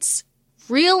 It's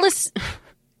realist.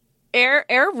 Air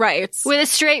rights. With a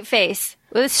straight face.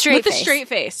 With a straight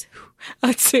face.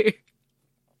 Let's see.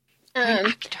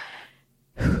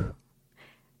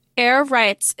 Air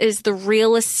rights is the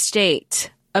real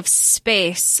estate of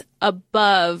space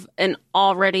above an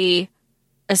already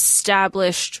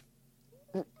established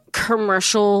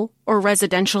commercial or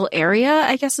residential area,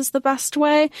 I guess is the best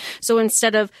way. So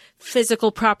instead of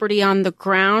physical property on the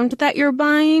ground that you're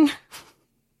buying.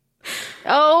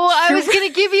 Oh, I was going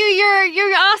to give you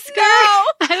your Oscar. No,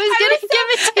 I was going to give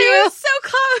it to you. I was so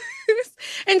close.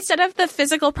 Instead of the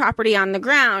physical property on the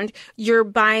ground, you're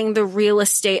buying the real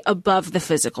estate above the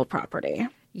physical property.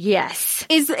 Yes.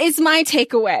 Is my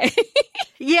takeaway.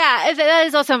 Yeah, that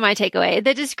is also my takeaway.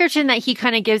 The description that he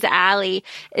kind of gives Allie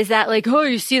is that, like, "Oh,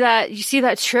 you see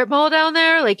that strip mall down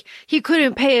there? Like, he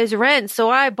couldn't pay his rent, so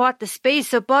I bought the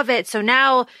space above it. So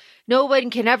now no one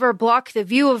can ever block the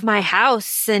view of my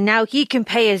house, and now he can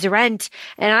pay his rent,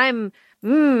 and I'm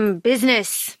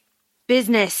business.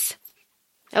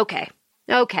 Okay.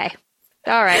 All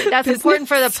right. That's important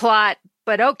for the plot,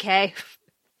 but okay.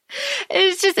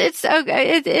 It's just, it's so good.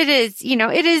 It is,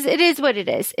 it is what it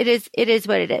is. It is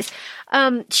what it is.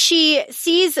 She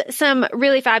sees some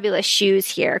really fabulous shoes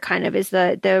here, kind of is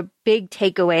the big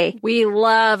takeaway. We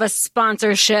love a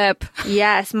sponsorship.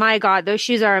 Yes. My God, those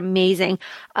shoes are amazing.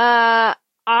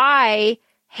 I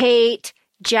hate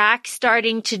Jack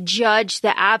starting to judge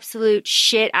the absolute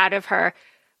shit out of her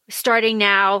starting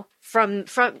now. From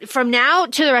now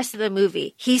to the rest of the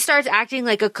movie, he starts acting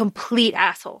like a complete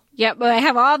asshole. Yep, but I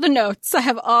have all the notes.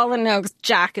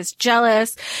 Jack is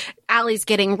jealous. Allie's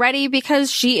getting ready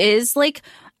because she is like,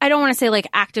 I don't want to say like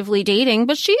actively dating,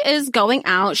 but she is going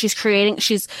out. She's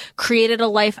created a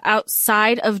life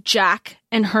outside of Jack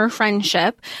and her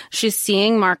friendship. She's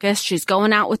seeing Marcus. She's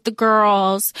going out with the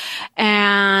girls,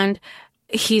 and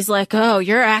he's like, oh,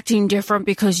 you're acting different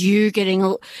because you're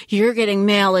getting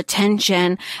male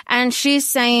attention. And she's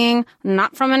saying,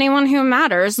 not from anyone who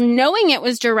matters, knowing it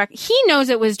was direct. He knows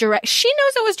it was direct. She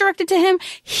knows it was directed to him.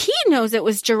 He knows it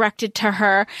was directed to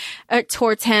her,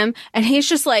 towards him. And he's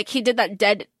just like, he did that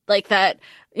dead, like that,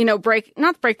 not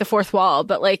break the fourth wall,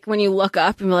 but like when you look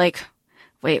up and be like,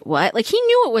 wait, what? Like he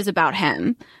knew it was about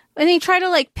him. And he tried to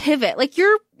like pivot, like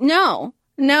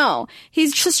No,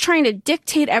 he's just trying to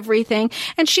dictate everything.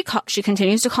 And she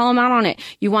continues to call him out on it.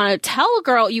 You want to tell a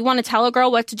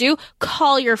girl what to do?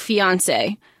 Call your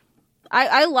fiance.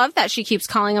 I love that she keeps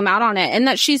calling him out on it, and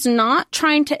that she's not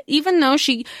trying to, even though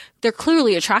they're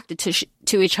clearly attracted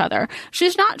to each other,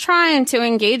 she's not trying to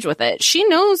engage with it. She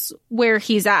knows where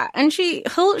he's at, and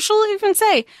she'll even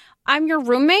say, I'm your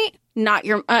roommate, not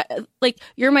your,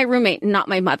 you're my roommate, not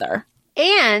my mother.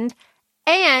 And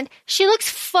she looks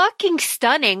fucking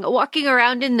stunning walking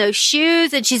around in those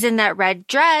shoes, and she's in that red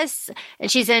dress,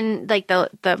 and she's in like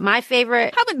my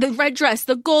favorite. How about the red dress,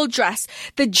 the gold dress,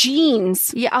 the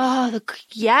jeans? Yeah. Oh,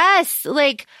 yes.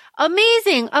 Like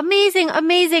amazing. And the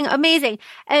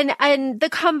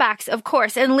comebacks, of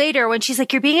course. And later when she's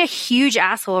like, you're being a huge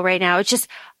asshole right now.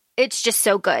 It's just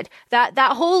so good. That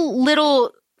whole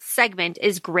little segment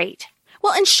is great.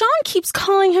 Well, and Sean keeps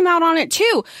calling him out on it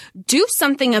too. Do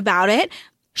something about it.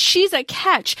 She's a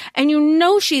catch. And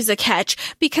she's a catch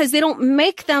because they don't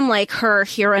make them like her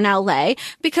here in LA,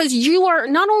 because you are,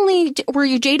 not only were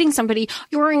you dating somebody,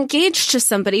 you were engaged to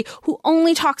somebody who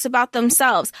only talks about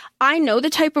themselves. I know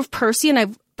the type of person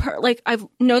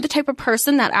know the type of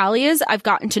person that Allie is. I've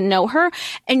gotten to know her.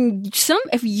 And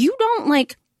if you don't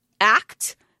like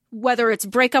act, whether it's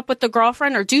break up with the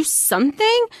girlfriend or do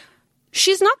something,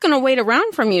 she's not going to wait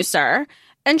around from you, sir.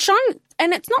 And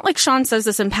it's not like Sean says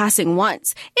this in passing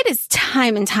once. It is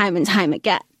time and time and time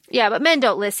again. Yeah, but men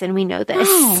don't listen. We know this.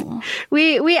 Oh.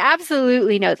 We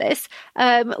absolutely know this.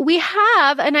 We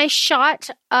have a nice shot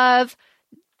of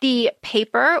the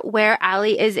paper where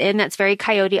Allie is in. That's very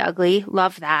Coyote Ugly.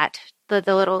 Love that.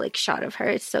 The little like shot of her.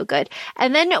 It's so good.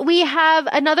 And then we have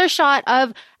another shot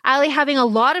of Allie having a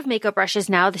lot of makeup brushes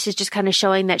now. This is just kind of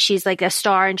showing that she's like a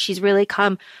star and she's really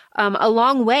come a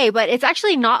long way, but it's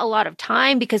actually not a lot of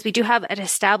time because we do have an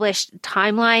established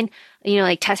timeline.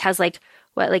 Like Tess has like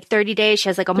 30 days. She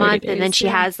has like a month, and then she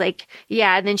has and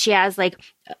then she has like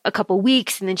a couple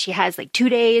weeks, and then she has like 2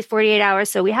 days, 48 hours.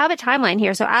 So we have a timeline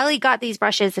here. So Allie got these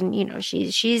brushes, and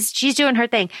she's doing her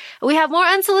thing. We have more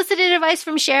unsolicited advice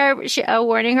from Cher,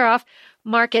 warning her off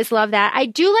Marcus. Love that. I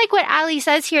do like what Allie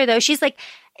says here though. She's like,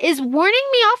 is warning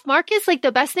me off Marcus like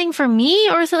the best thing for me,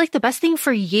 or is it like the best thing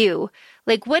for you?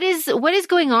 Like what is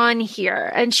going on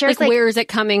here? And Cher's like, where is it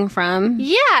coming from?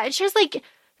 Yeah. And Cher's like,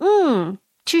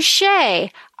 touche.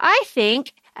 I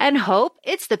think and hope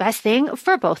it's the best thing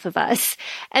for both of us.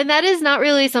 And that is not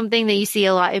really something that you see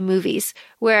a lot in movies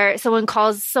where someone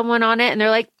calls someone on it and they're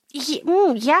like,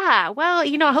 yeah, well,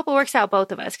 I hope it works out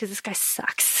both of us because this guy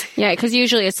sucks. Yeah, because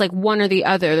usually it's like one or the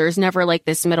other. There's never like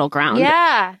this middle ground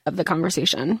of the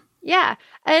conversation. Yeah.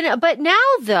 But now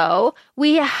though,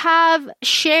 we have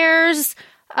Cher's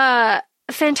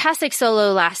fantastic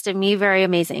solo Last of Me. Very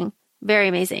amazing. Very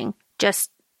amazing. Just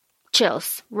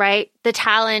chills, right? The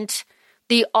talent,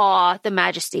 the awe, the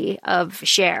majesty of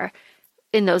Cher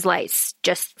in those lights,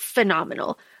 just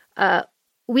phenomenal.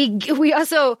 We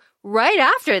also, right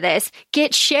after this,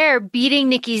 get Cher beating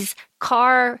Nikki's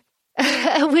car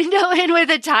window in with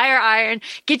a tire iron.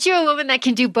 Get you a woman that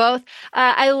can do both.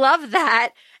 I love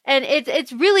that. And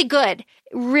it's really good.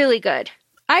 Really good.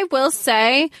 I will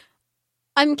say,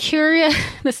 I'm curious.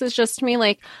 This is just me,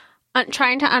 like,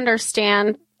 trying to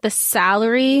understand the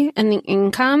salary and the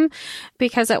income,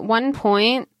 because at one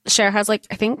point Cher has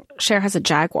a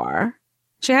Jaguar.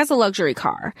 She has a luxury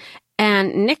car,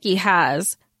 and Nikki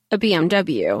has a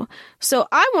BMW. So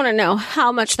I want to know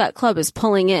how much that club is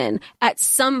pulling in at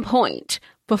some point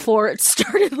before it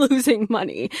started losing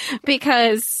money,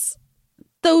 because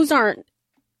those aren't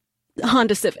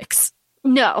Honda Civics.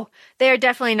 No, they are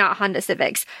definitely not Honda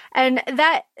Civics. And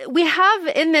that we have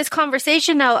in this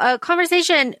conversation, though, a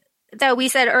conversation that we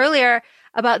said earlier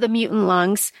about the mutant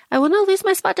lungs. I want to lose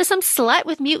my spot to some slut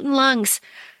with mutant lungs.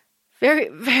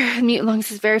 Mutant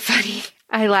lungs is very funny.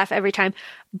 I laugh every time.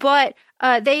 But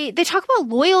they talk about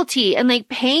loyalty and like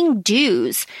paying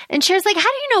dues. And Cher's like, how do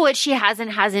you know what she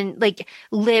hasn't like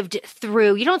lived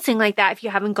through? You don't sing like that if you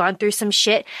haven't gone through some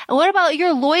shit. And what about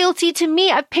your loyalty to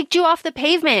me? I picked you off the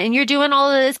pavement and you're doing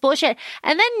all of this bullshit.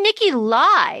 And then Nikki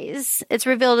lies. It's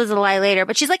revealed as a lie later,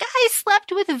 but she's like, I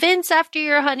slept with Vince after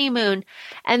your honeymoon.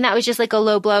 And that was just like a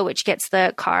low blow, which gets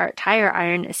the car tire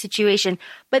iron situation.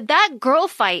 But that girl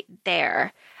fight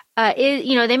there,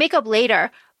 they make up later.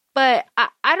 But I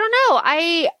don't know.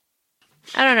 I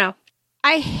don't know.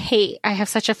 I have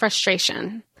such a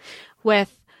frustration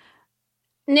with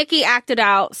Nikki acted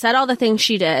out, said all the things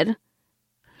she did.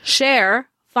 Cher,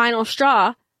 final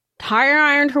straw, tire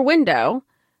ironed her window.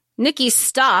 Nikki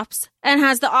stops and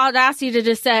has the audacity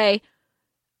to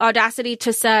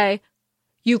say,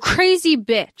 you crazy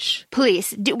bitch.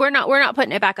 Please, we're not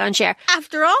putting it back on Cher.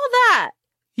 After all that,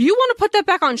 you want to put that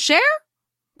back on Cher?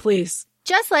 Please.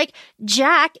 Just like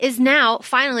Jack is now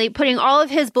finally putting all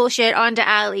of his bullshit onto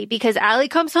Allie because Allie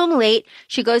comes home late.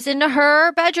 She goes into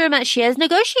her bedroom that she has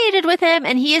negotiated with him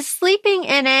and he is sleeping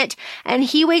in it. And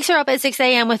he wakes her up at 6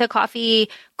 a.m. with a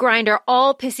coffee grinder,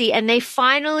 all pissy. And they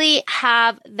finally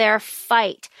have their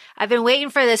fight. I've been waiting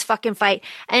for this fucking fight.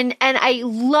 And I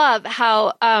love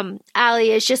how,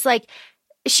 Allie is just like,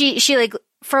 she like,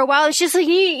 for a while, it's just like,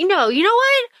 you know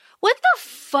what? What the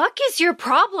fuck is your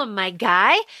problem, my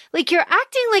guy? Like, you're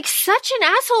acting like such an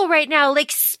asshole right now.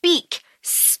 Like, speak.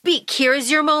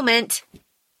 Here's your moment.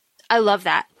 I love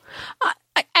that.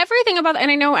 Everything about that,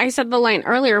 and I know I said the line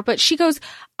earlier, but she goes,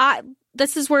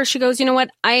 this is where she goes, you know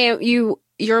what?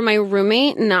 You're my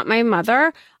roommate, not my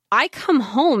mother. I come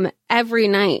home every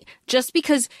night just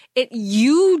because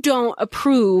you don't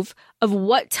approve of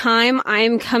what time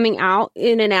I'm coming out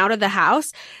in and out of the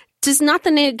house. Does not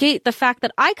negate the fact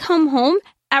that I come home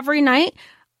every night.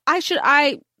 I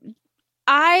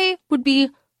would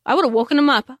have woken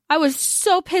him up. I was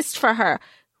so pissed for her.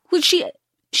 She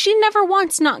never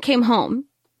once not came home.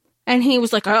 And he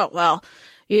was like, oh, well,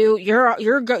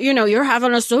 you're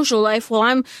having a social life while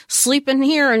I'm sleeping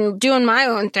here and doing my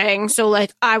own thing. So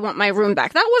like, I want my room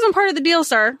back. That wasn't part of the deal,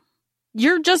 sir.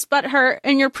 You're just butthurt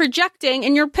and you're projecting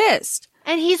and you're pissed.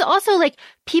 And he's also like,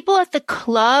 people at the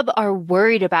club are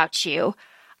worried about you.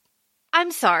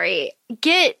 I'm sorry.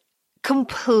 Get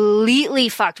completely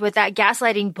fucked with that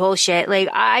gaslighting bullshit. Like,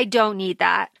 I don't need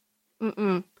that.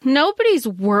 Nobody's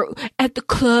at the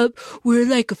club. We're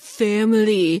like a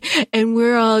family and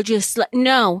we're all just like,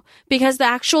 no, because the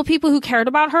actual people who cared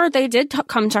about her, they did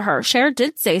come to her. Cher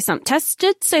did say something. Tess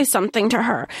did say something to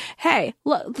her. Hey,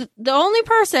 look, the only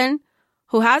person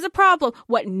who has a problem,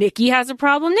 Nikki has a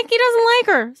problem. Nikki doesn't like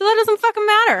her, so that doesn't fucking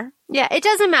matter. Yeah, it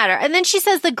doesn't matter. And then she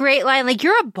says the great line, like,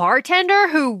 you're a bartender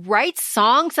who writes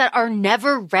songs that are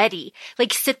never ready.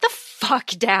 Like, sit the fuck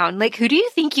down. Like, who do you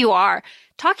think you are?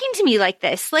 Talking to me like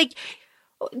this. Like,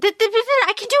 I can do whatever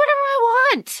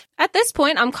I want. At this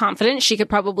point, I'm confident she could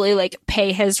probably, like,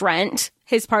 pay his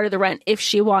part of the rent, if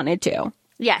she wanted to.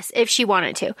 Yes, if she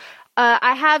wanted to.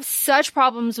 I have such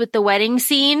problems with the wedding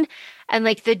scene and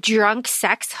like the drunk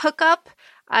sex hookup.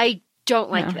 I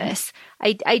don't like this.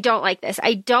 I don't like this.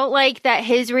 I don't like that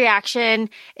his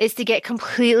reaction is to get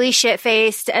completely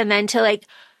shit-faced and then to like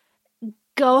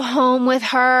go home with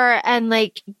her and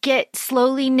like get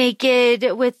slowly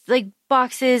naked with like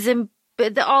boxes and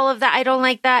all of that. I don't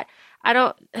like that.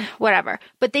 Whatever.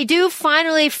 But they do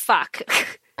finally fuck.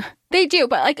 They do,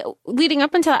 but like leading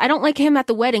up until I don't like him at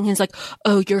the wedding. He's like,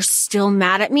 oh, you're still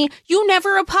mad at me? You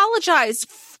never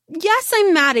apologized. Yes,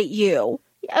 I'm mad at you.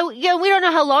 Oh, yeah, we don't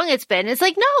know how long it's been. It's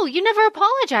like, no, you never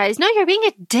apologized. No, you're being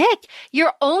a dick.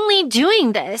 You're only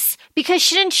doing this because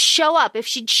she didn't show up. If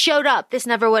she'd showed up, this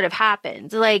never would have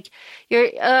happened. Like,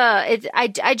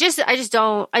 I just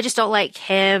don't like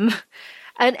him.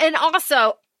 And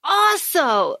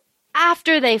also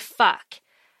after they fuck,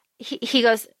 he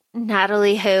goes,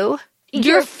 Natalie who?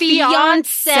 Your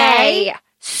fiance,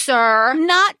 sir.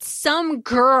 Not some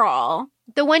girl.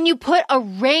 The one you put a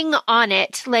ring on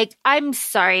it. Like, I'm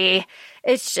sorry.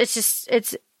 It's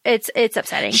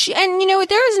upsetting. And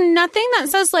there is nothing that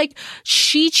says like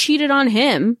she cheated on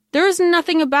him. There is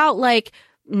nothing about like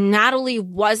Natalie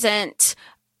wasn't,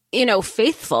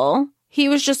 faithful. He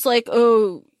was just like,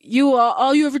 oh,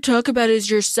 all you ever talk about is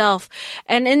yourself.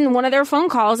 And in one of their phone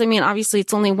calls, I mean, obviously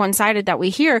it's only one-sided that we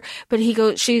hear, but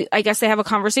I guess they have a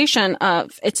conversation.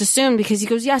 It's assumed because he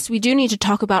goes, yes, we do need to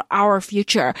talk about our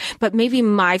future, but maybe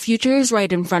my future is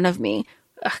right in front of me.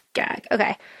 Ugh, gag.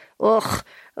 Okay. Ugh.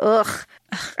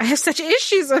 I have such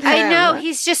issues with him. I know.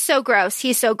 He's just so gross.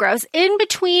 He's so gross. In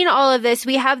between all of this,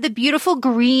 we have the beautiful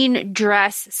Green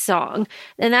Dress song.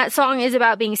 And that song is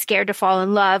about being scared to fall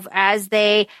in love as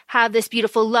they have this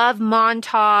beautiful love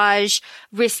montage,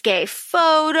 risque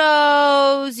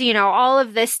photos, all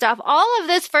of this stuff. All of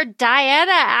this for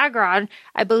Diana Agron,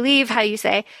 I believe how you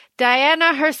say,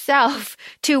 Diana herself,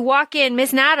 to walk in,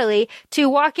 Miss Natalie, to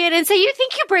walk in and say, you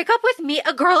think you break up with me,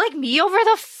 a girl like me over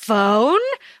the phone?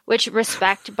 Which,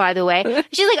 respect, by the way.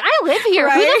 She's like, I live here.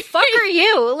 Right? Who the fuck are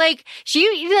you?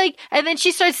 And then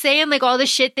she starts saying all the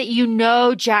shit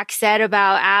that Jack said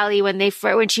about Allie when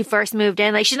she first moved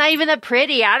in. Like, she's not even that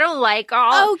pretty. I don't like her.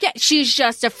 Oh, yeah. She's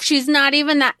not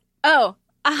even that. Oh,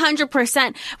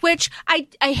 100%. Which I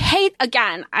hate,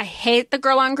 again, I hate the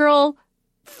girl on girl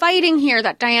fighting here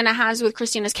that Diana has with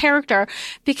Christina's character,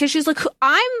 because she's like,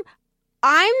 I'm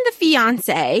the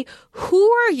fiance.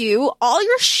 Who are you? All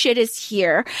your shit is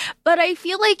here. But I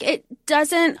feel like it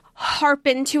doesn't harp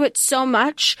into it so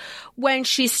much when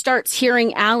she starts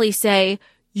hearing Allie say,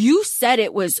 you said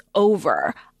it was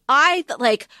over. I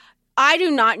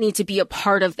do not need to be a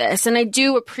part of this. And I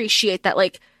do appreciate that,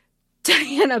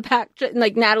 Diana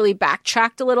Natalie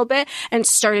backtracked a little bit and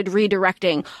started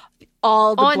redirecting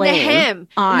all the blame him.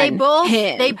 On they both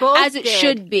as it did.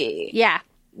 should be. Yeah,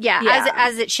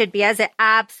 as it should be, as it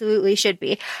absolutely should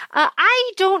be.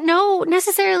 I don't know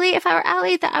necessarily if I were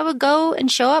Allie that I would go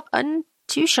and show up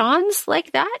unto Sean's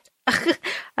like that. I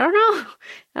don't know.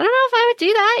 I don't know if I would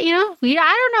do that,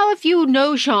 I don't know if you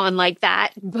know Sean like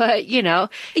that, but Yeah,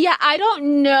 I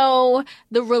don't know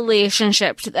the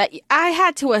relationship that I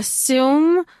had to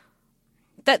assume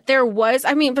that there was.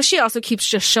 I mean, but she also keeps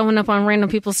just showing up on random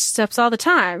people's steps all the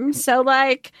time. So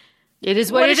it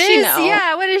is what it is.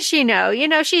 Yeah, what does she know?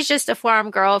 She's just a farm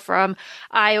girl from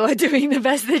Iowa doing the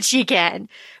best that she can.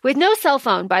 With no cell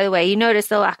phone, by the way. You notice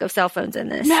the lack of cell phones in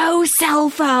this. No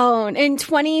cell phone in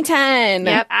 2010.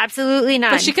 Yep, absolutely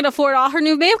not. But she can afford all her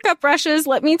new makeup brushes,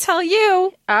 let me tell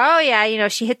you. Oh, yeah,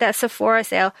 she hit that Sephora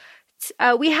sale.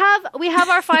 We have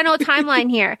our final timeline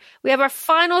here. We have our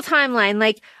final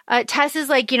timeline. Tess is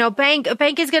bank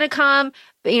is going to come.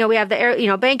 We have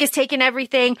bank is taking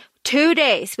everything. 2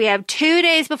 days. We have 2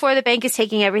 days before the bank is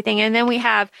taking everything. And then we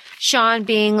have Sean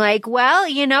being like, well,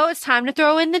 it's time to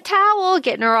throw in the towel,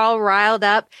 getting her all riled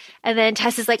up. And then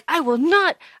Tess is like, I will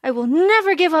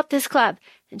never give up this club.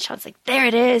 And Sean's like, there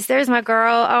it is. There's my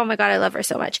girl. Oh my God, I love her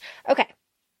so much. Okay.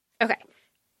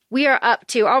 We are up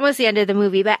to almost the end of the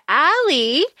movie, but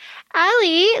Allie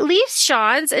leaves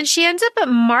Sean's and she ends up at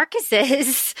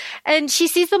Marcus's and she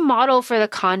sees the model for the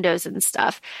condos and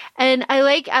stuff. And I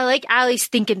like Allie's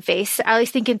thinking face.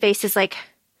 Allie's thinking face is like,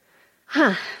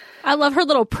 huh. I love her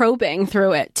little probing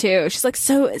through it too. She's like,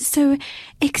 so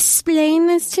explain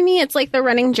this to me. It's like the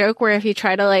running joke where if you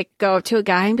try to go up to a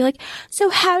guy and be like, so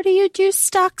how do you do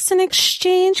stocks and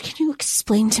exchange? Can you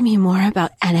explain to me more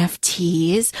about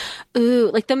NFTs?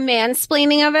 Ooh, the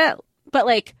mansplaining of it, but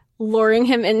luring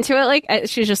him into it.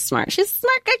 She's just smart. She's a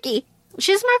smart cookie.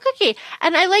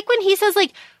 And I like when he says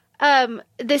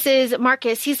this is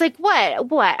Marcus. He's like, what?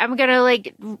 I'm going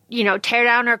to tear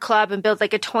down her club and build a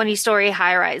 20-story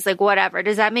high rise. Whatever.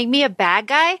 Does that make me a bad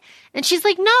guy? And she's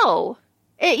like, no,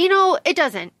 it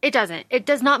doesn't. It doesn't. It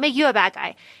does not make you a bad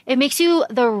guy. It makes you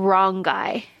the wrong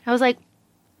guy. I was like,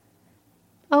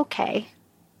 okay,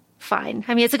 fine.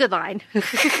 I mean, it's a good line.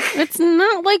 It's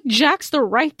not like Jack's the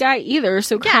right guy either.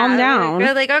 So calm down.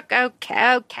 We're like,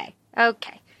 okay.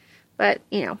 But,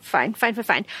 fine.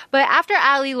 But after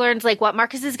Allie learns, what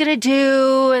Marcus is going to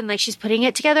do, and, she's putting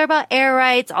it together about air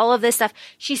rights, all of this stuff,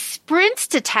 she sprints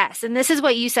to Tess. And this is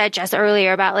what you said, Jess,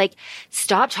 earlier about,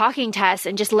 stop talking, Tess,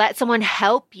 and just let someone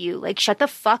help you. Shut the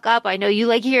fuck up. I know you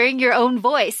like hearing your own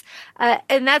voice.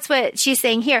 And that's what she's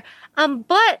saying here.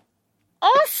 But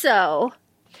also,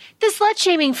 the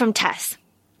slut-shaming from Tess.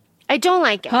 I don't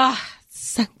like it.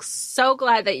 So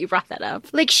glad that you brought that up.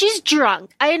 She's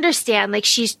drunk. I understand,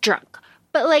 she's drunk.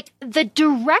 But, the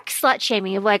direct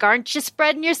slut-shaming of, aren't you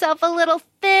spreading yourself a little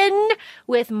thin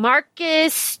with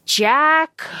Marcus,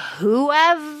 Jack,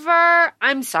 whoever?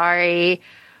 I'm sorry.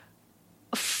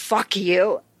 Fuck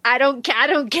you. I don't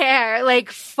care.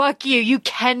 Fuck you. You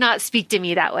cannot speak to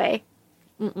me that way.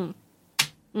 Mm-mm.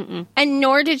 And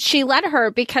nor did she let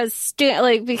her because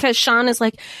Sean is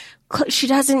she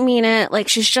doesn't mean it.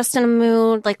 She's just in a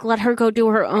mood. Let her go do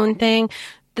her own thing.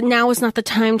 now is not the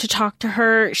time to talk to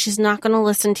her. She's not going to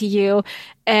listen to you.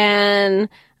 And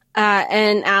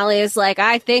Allie is like,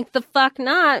 I think the fuck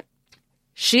not.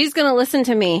 She's going to listen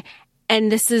to me.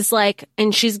 And this is like,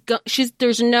 and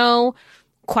there's no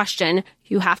question.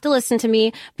 You have to listen to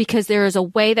me because there is a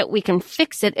way that we can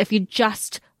fix it if you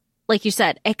just, like you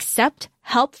said, accept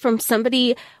help from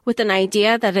somebody with an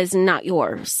idea that is not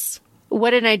yours.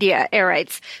 What an idea, air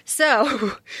rights. So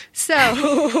air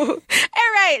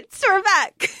rights, we're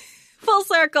back. Full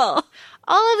circle.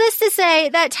 All of this to say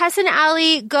that Tess and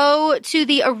Allie go to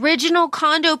the original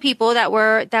condo people that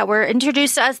were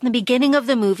introduced to us in the beginning of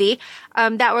the movie,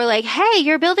 that were like, hey,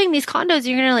 you're building these condos,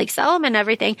 you're gonna like sell them and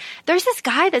everything. There's this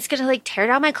guy that's gonna like tear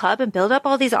down my club and build up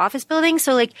all these office buildings.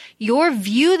 So like your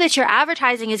view that you're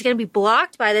advertising is gonna be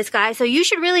blocked by this guy. So you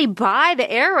should really buy the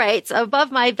air rights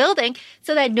above my building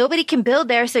so that nobody can build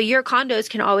there. So your condos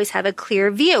can always have a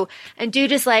clear view. And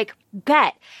dude is like,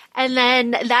 bet. And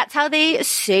then that's how they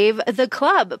save the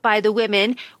club, by the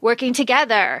women working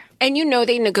together. And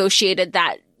they negotiated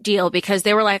that deal because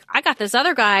they were like, I got this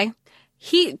other guy.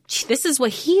 This is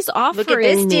what he's offering. Look at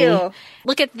this deal.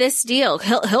 Look at this deal.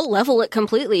 He'll level it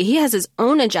completely. He has his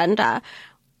own agenda.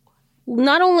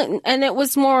 Not only, and it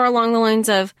was more along the lines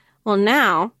of, well,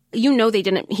 now, he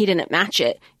didn't match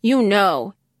it.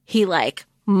 He like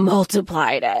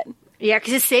multiplied it. Yeah,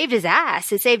 because it saved his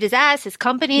ass. It saved his ass, his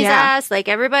company's ass, like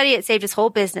everybody. It saved his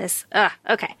whole business.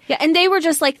 Okay. Yeah, and they were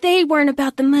just like, they weren't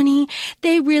about the money.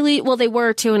 They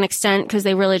were to an extent because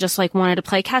they really just like wanted to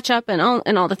play catch up and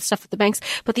all the stuff with the banks.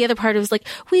 But the other part was like,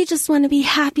 we just want to be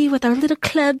happy with our little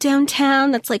club downtown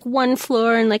that's like one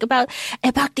floor and like about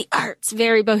the arts.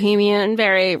 Very bohemian,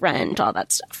 very Rent, all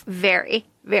that stuff. Very,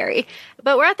 very.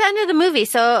 But we're at the end of the movie,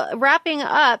 so wrapping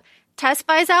up. Tess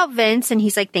buys out Vince, and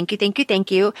he's like, thank you, thank you,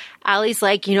 thank you. Allie's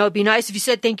like, it'd be nice if you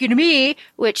said thank you to me,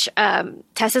 which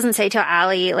Tess doesn't say till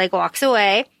Allie, like, walks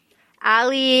away.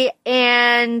 Allie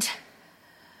and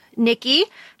Nikki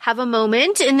have a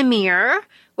moment in the mirror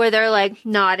where they're, like,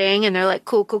 nodding, and they're like,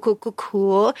 cool, cool, cool, cool,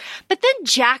 cool. But then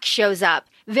Jack shows up,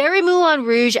 very Moulin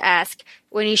Rouge-esque,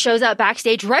 when he shows up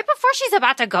backstage right before she's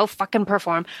about to go fucking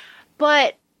perform.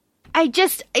 But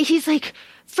he's like,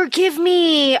 forgive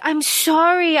me. I'm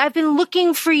sorry. I've been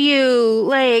looking for you.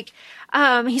 Like,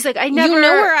 he's like, I never. You know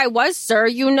where I was, sir.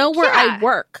 You know where I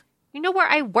work. You know where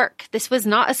I work. This was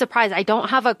not a surprise. I don't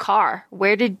have a car.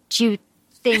 Where did you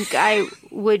think I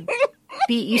would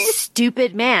be, you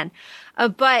stupid man?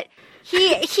 But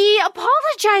he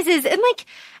apologizes and like,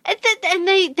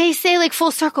 and they say like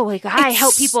full circle, like, I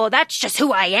help people. That's just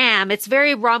who I am. It's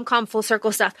very rom-com full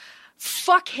circle stuff.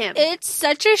 Fuck him. It's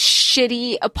such a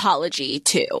shitty apology,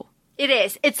 too. It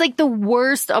is. It's like the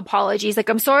worst apologies. Like,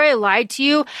 I'm sorry I lied to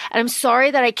you, and I'm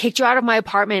sorry that I kicked you out of my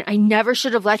apartment. I never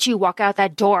should have let you walk out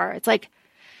that door. It's like,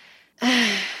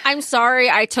 I'm sorry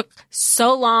I took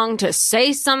so long to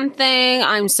say something.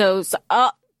 I'm so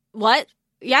what?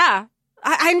 Yeah.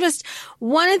 I'm just,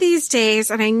 one of these days,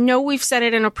 and I know we've said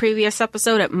it in a previous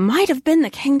episode, it might have been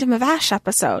the Kingdom of Ash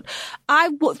episode.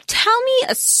 Tell me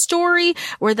a story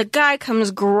where the guy comes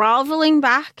groveling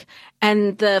back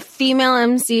and the female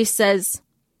MC says,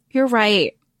 you're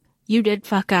right. You did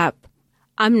fuck up.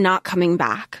 I'm not coming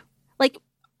back. Like,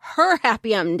 her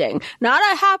happy ending. Not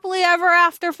a happily ever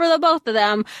after for the both of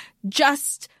them.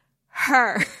 Just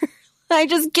her.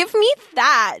 Just give me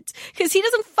that. Because he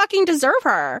doesn't fucking deserve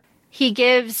her. He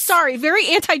gives... Sorry, very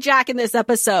anti-Jack in this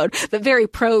episode, but very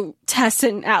pro-Tess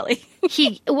and Allie.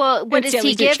 What does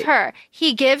he give her?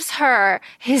 He gives her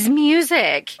his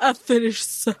music. A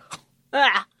finished song.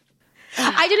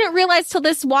 I didn't realize till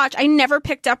this watch, I never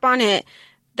picked up on it,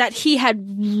 that he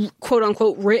had,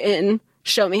 quote-unquote, written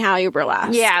Show Me How You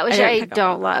Burlesque. Yeah, which I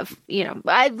don't love.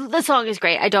 The song is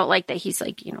great. I don't like that he's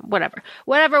like, whatever.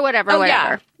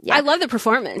 Yeah. Yeah. I love the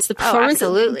performance. The performance,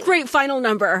 absolutely. Great final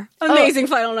number. Amazing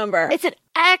final number. It's an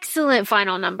excellent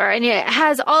final number. And it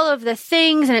has all of the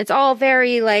things and it's all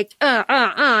very like,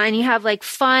 and you have like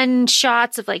fun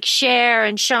shots of like Cher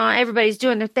and Sean. Everybody's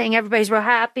doing their thing. Everybody's real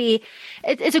happy.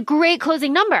 It's a great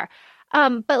closing number.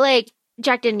 But like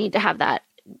Jack didn't need to have that,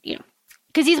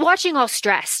 because he's watching all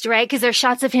stressed, right? Because there's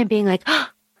shots of him being like,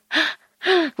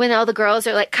 when all the girls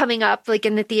are like coming up like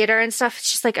in the theater and stuff.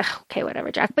 It's just like, okay,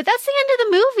 whatever, Jack. But that's the end of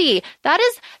the movie. That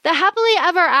is the happily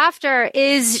ever after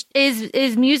is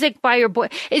music by your boy.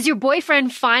 Is your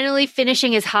boyfriend finally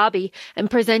finishing his hobby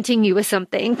and presenting you with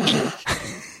something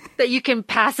that you can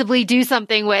passively do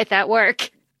something with at work?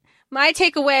 My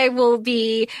takeaway will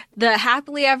be the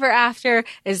happily ever after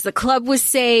is the club was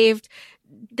saved.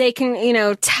 they can,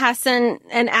 Tess and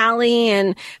Allie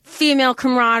and female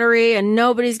camaraderie, and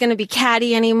nobody's going to be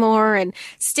catty anymore. And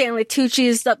Stanley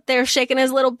Tucci's up there shaking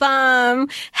his little bum,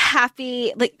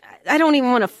 happy. Like, I don't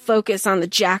even want to focus on the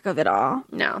Jack of it all.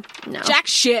 No. Jack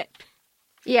shit.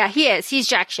 Yeah, he is. He's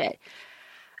Jack shit.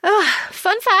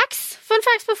 Fun facts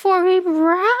before we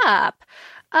wrap.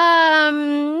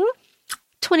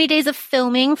 20 days of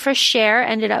filming for Cher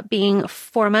ended up being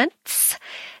 4 months.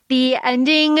 The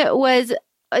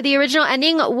original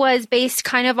ending was based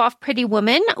kind of off Pretty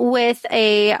Woman with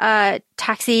a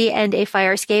taxi and a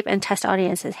fire escape, and test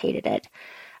audiences hated it.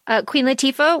 Queen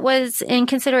Latifah was in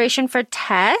consideration for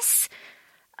Tess.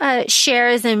 Cher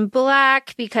is in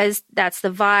black because that's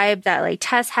the vibe that like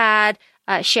Tess had.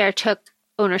 Cher took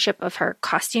ownership of her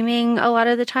costuming a lot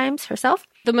of the times herself.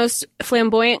 The most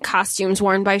flamboyant costumes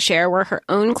worn by Cher were her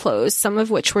own clothes, some of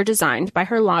which were designed by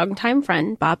her longtime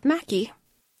friend Bob Mackie.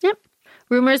 Yep.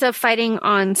 Rumors of fighting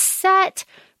on set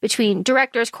between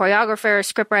directors,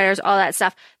 choreographers, scriptwriters, all that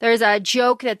stuff. There's a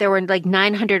joke that there were like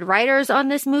 900 writers on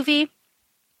this movie.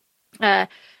 That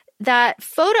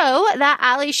photo that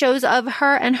Allie shows of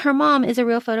her and her mom is a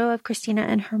real photo of Christina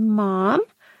and her mom.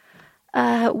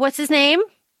 What's his name?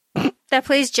 That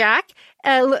plays Jack.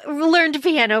 Learned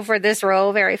piano for this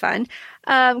role. Very fun.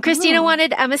 Christina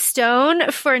wanted Emma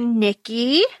Stone for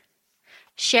Nikki.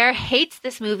 Cher hates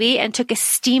this movie and took a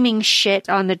steaming shit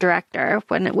on the director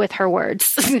with her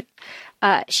words.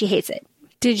 She hates it.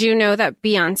 Did you know that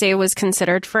Beyonce was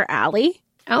considered for Allie?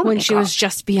 When she was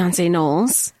just Beyonce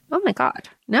Knowles? Oh my God.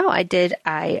 No, I did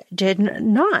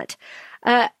not.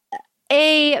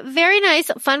 A very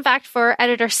nice fun fact for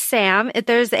editor Sam.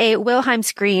 There's a Wilhelm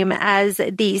scream as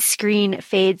the screen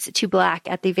fades to black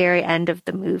at the very end of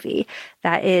the movie.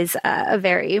 That is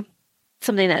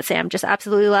something that Sam just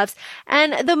absolutely loves.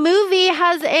 And the movie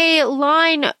has a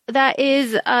line that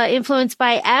is influenced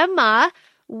by Emma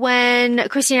when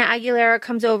Christina Aguilera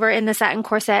comes over in the satin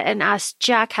corset and asks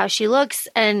Jack how she looks.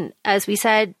 And as we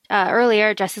said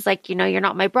earlier, Jess is like, you're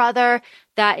not my brother.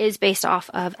 That is based off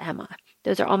of Emma.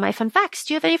 Those are all my fun facts.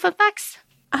 Do you have any fun facts?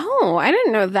 Oh, I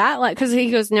didn't know that. Like, because he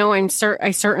goes, no, I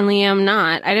certainly am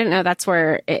not. I didn't know that's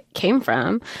where it came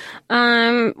from.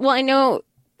 Well, I know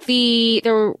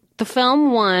the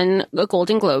film won a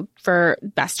Golden Globe for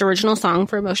Best Original Song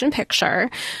for a Motion Picture.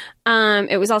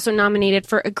 It was also nominated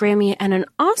for a Grammy and an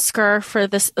Oscar for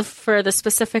the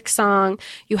specific song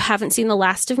 "You Haven't Seen the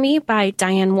Last of Me" by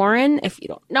Diane Warren. If you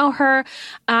don't know her,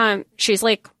 she's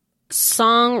like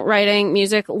songwriting,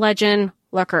 music legend.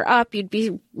 Look her up. You'd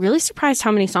be really surprised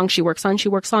how many songs she works on. She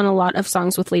works on a lot of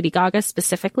songs with Lady Gaga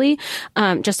specifically,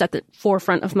 just at the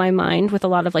forefront of my mind with a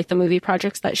lot of like the movie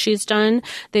projects that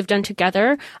they've done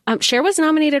together. Cher was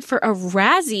nominated for a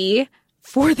Razzie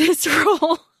for this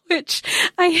role, which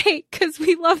I hate because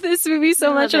we love this movie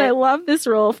so much and I love this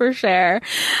role for Cher.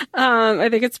 I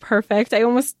think it's perfect. I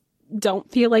almost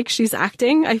don't feel like she's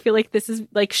acting. I feel like this is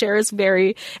like Cher is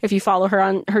very, if you follow her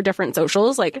on her different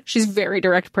socials, like she's very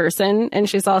direct person, and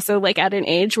she's also like at an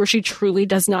age where she truly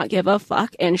does not give a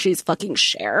fuck, and she's fucking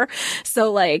Cher.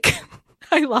 So like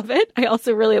I love it. I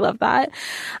also really love that.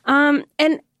 And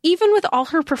even with all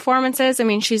her performances, I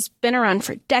mean, she's been around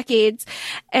for decades.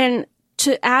 And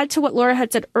to add to what Laura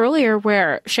had said earlier,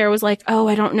 where Cher was like, oh,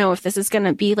 I don't know if this is going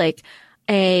to be like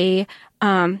the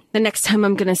next time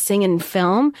I'm going to sing in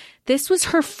film. This was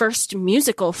her first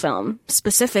musical film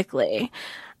specifically.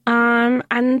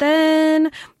 And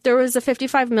then there was a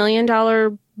 $55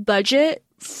 million budget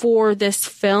for this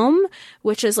film,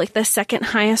 which is like the second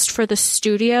highest for the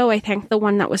studio. I think the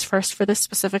one that was first for this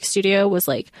specific studio was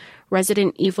like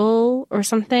Resident Evil or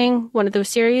something, one of those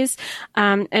series.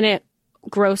 And it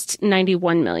grossed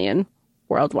 91 million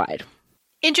worldwide.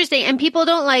 Interesting. And people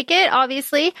don't like it,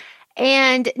 obviously.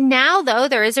 And now, though,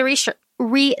 there is a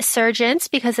resurgence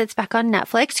because it's back on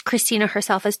Netflix. Christina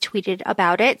herself has tweeted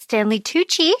about it. Stanley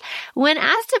Tucci, when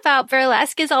asked about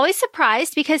Burlesque, is always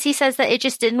surprised because he says that it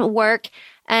just didn't work.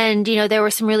 And, there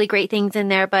were some really great things in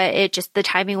there, but the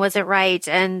timing wasn't right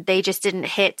and they just didn't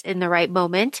hit in the right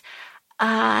moment.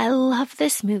 I love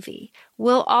this movie.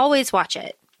 We'll always watch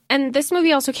it. And this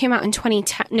movie also came out in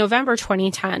November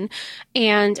 2010.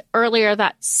 And earlier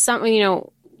that summer,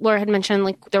 Laura had mentioned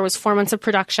like there was 4 months of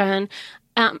production.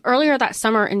 Earlier that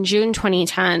summer in June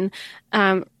 2010,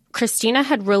 Christina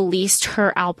had released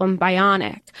her album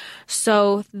Bionic.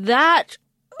 So that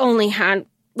only had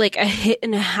like a hit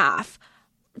and a half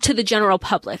to the general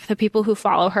public. The people who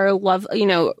follow her love,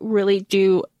 really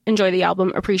do enjoy the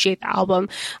album, appreciate the album.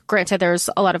 Granted, there's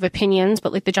a lot of opinions,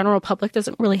 but like the general public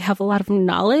doesn't really have a lot of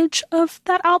knowledge of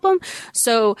that album.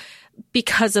 So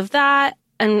because of that,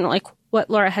 and like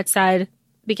what Laura had said,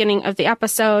 beginning of the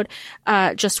episode,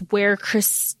 just where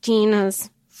Christina's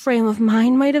frame of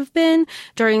mind might have been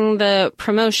during the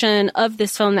promotion of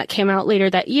this film that came out later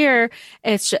that year.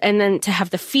 And then to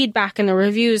have the feedback and the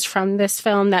reviews from this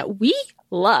film that we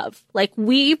love. Like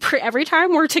every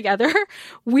time we're together,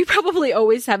 we probably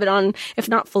always have it on, if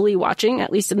not fully watching,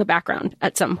 at least in the background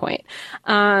at some point.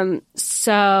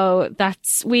 So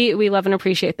we love and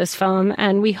appreciate this film.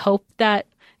 And we hope that,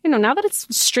 now that it's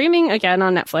streaming again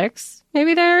on Netflix,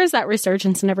 maybe there is that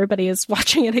resurgence and everybody is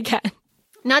watching it again.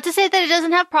 Not to say that it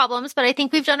doesn't have problems, but I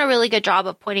think we've done a really good job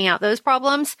of pointing out those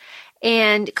problems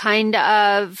and kind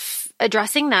of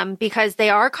addressing them because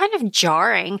they are kind of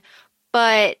jarring.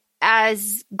 But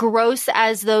as gross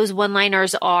as those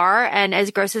one-liners are and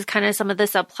as gross as kind of some of the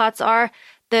subplots are,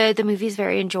 the movie is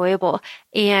very enjoyable.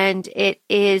 And it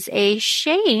is a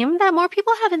shame that more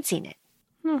people haven't seen it.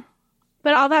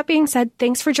 But all that being said,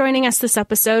 thanks for joining us this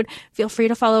episode. Feel free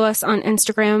to follow us on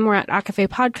Instagram. We're at Acafe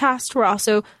Podcast. We're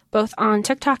also both on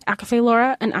TikTok, Acafe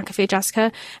Laura and Acafe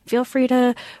Jessica. Feel free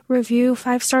to review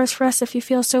 5 stars for us if you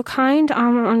feel so kind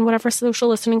on whatever social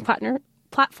listening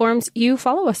platforms you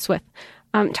follow us with.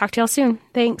 Talk to y'all soon.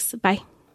 Thanks. Bye.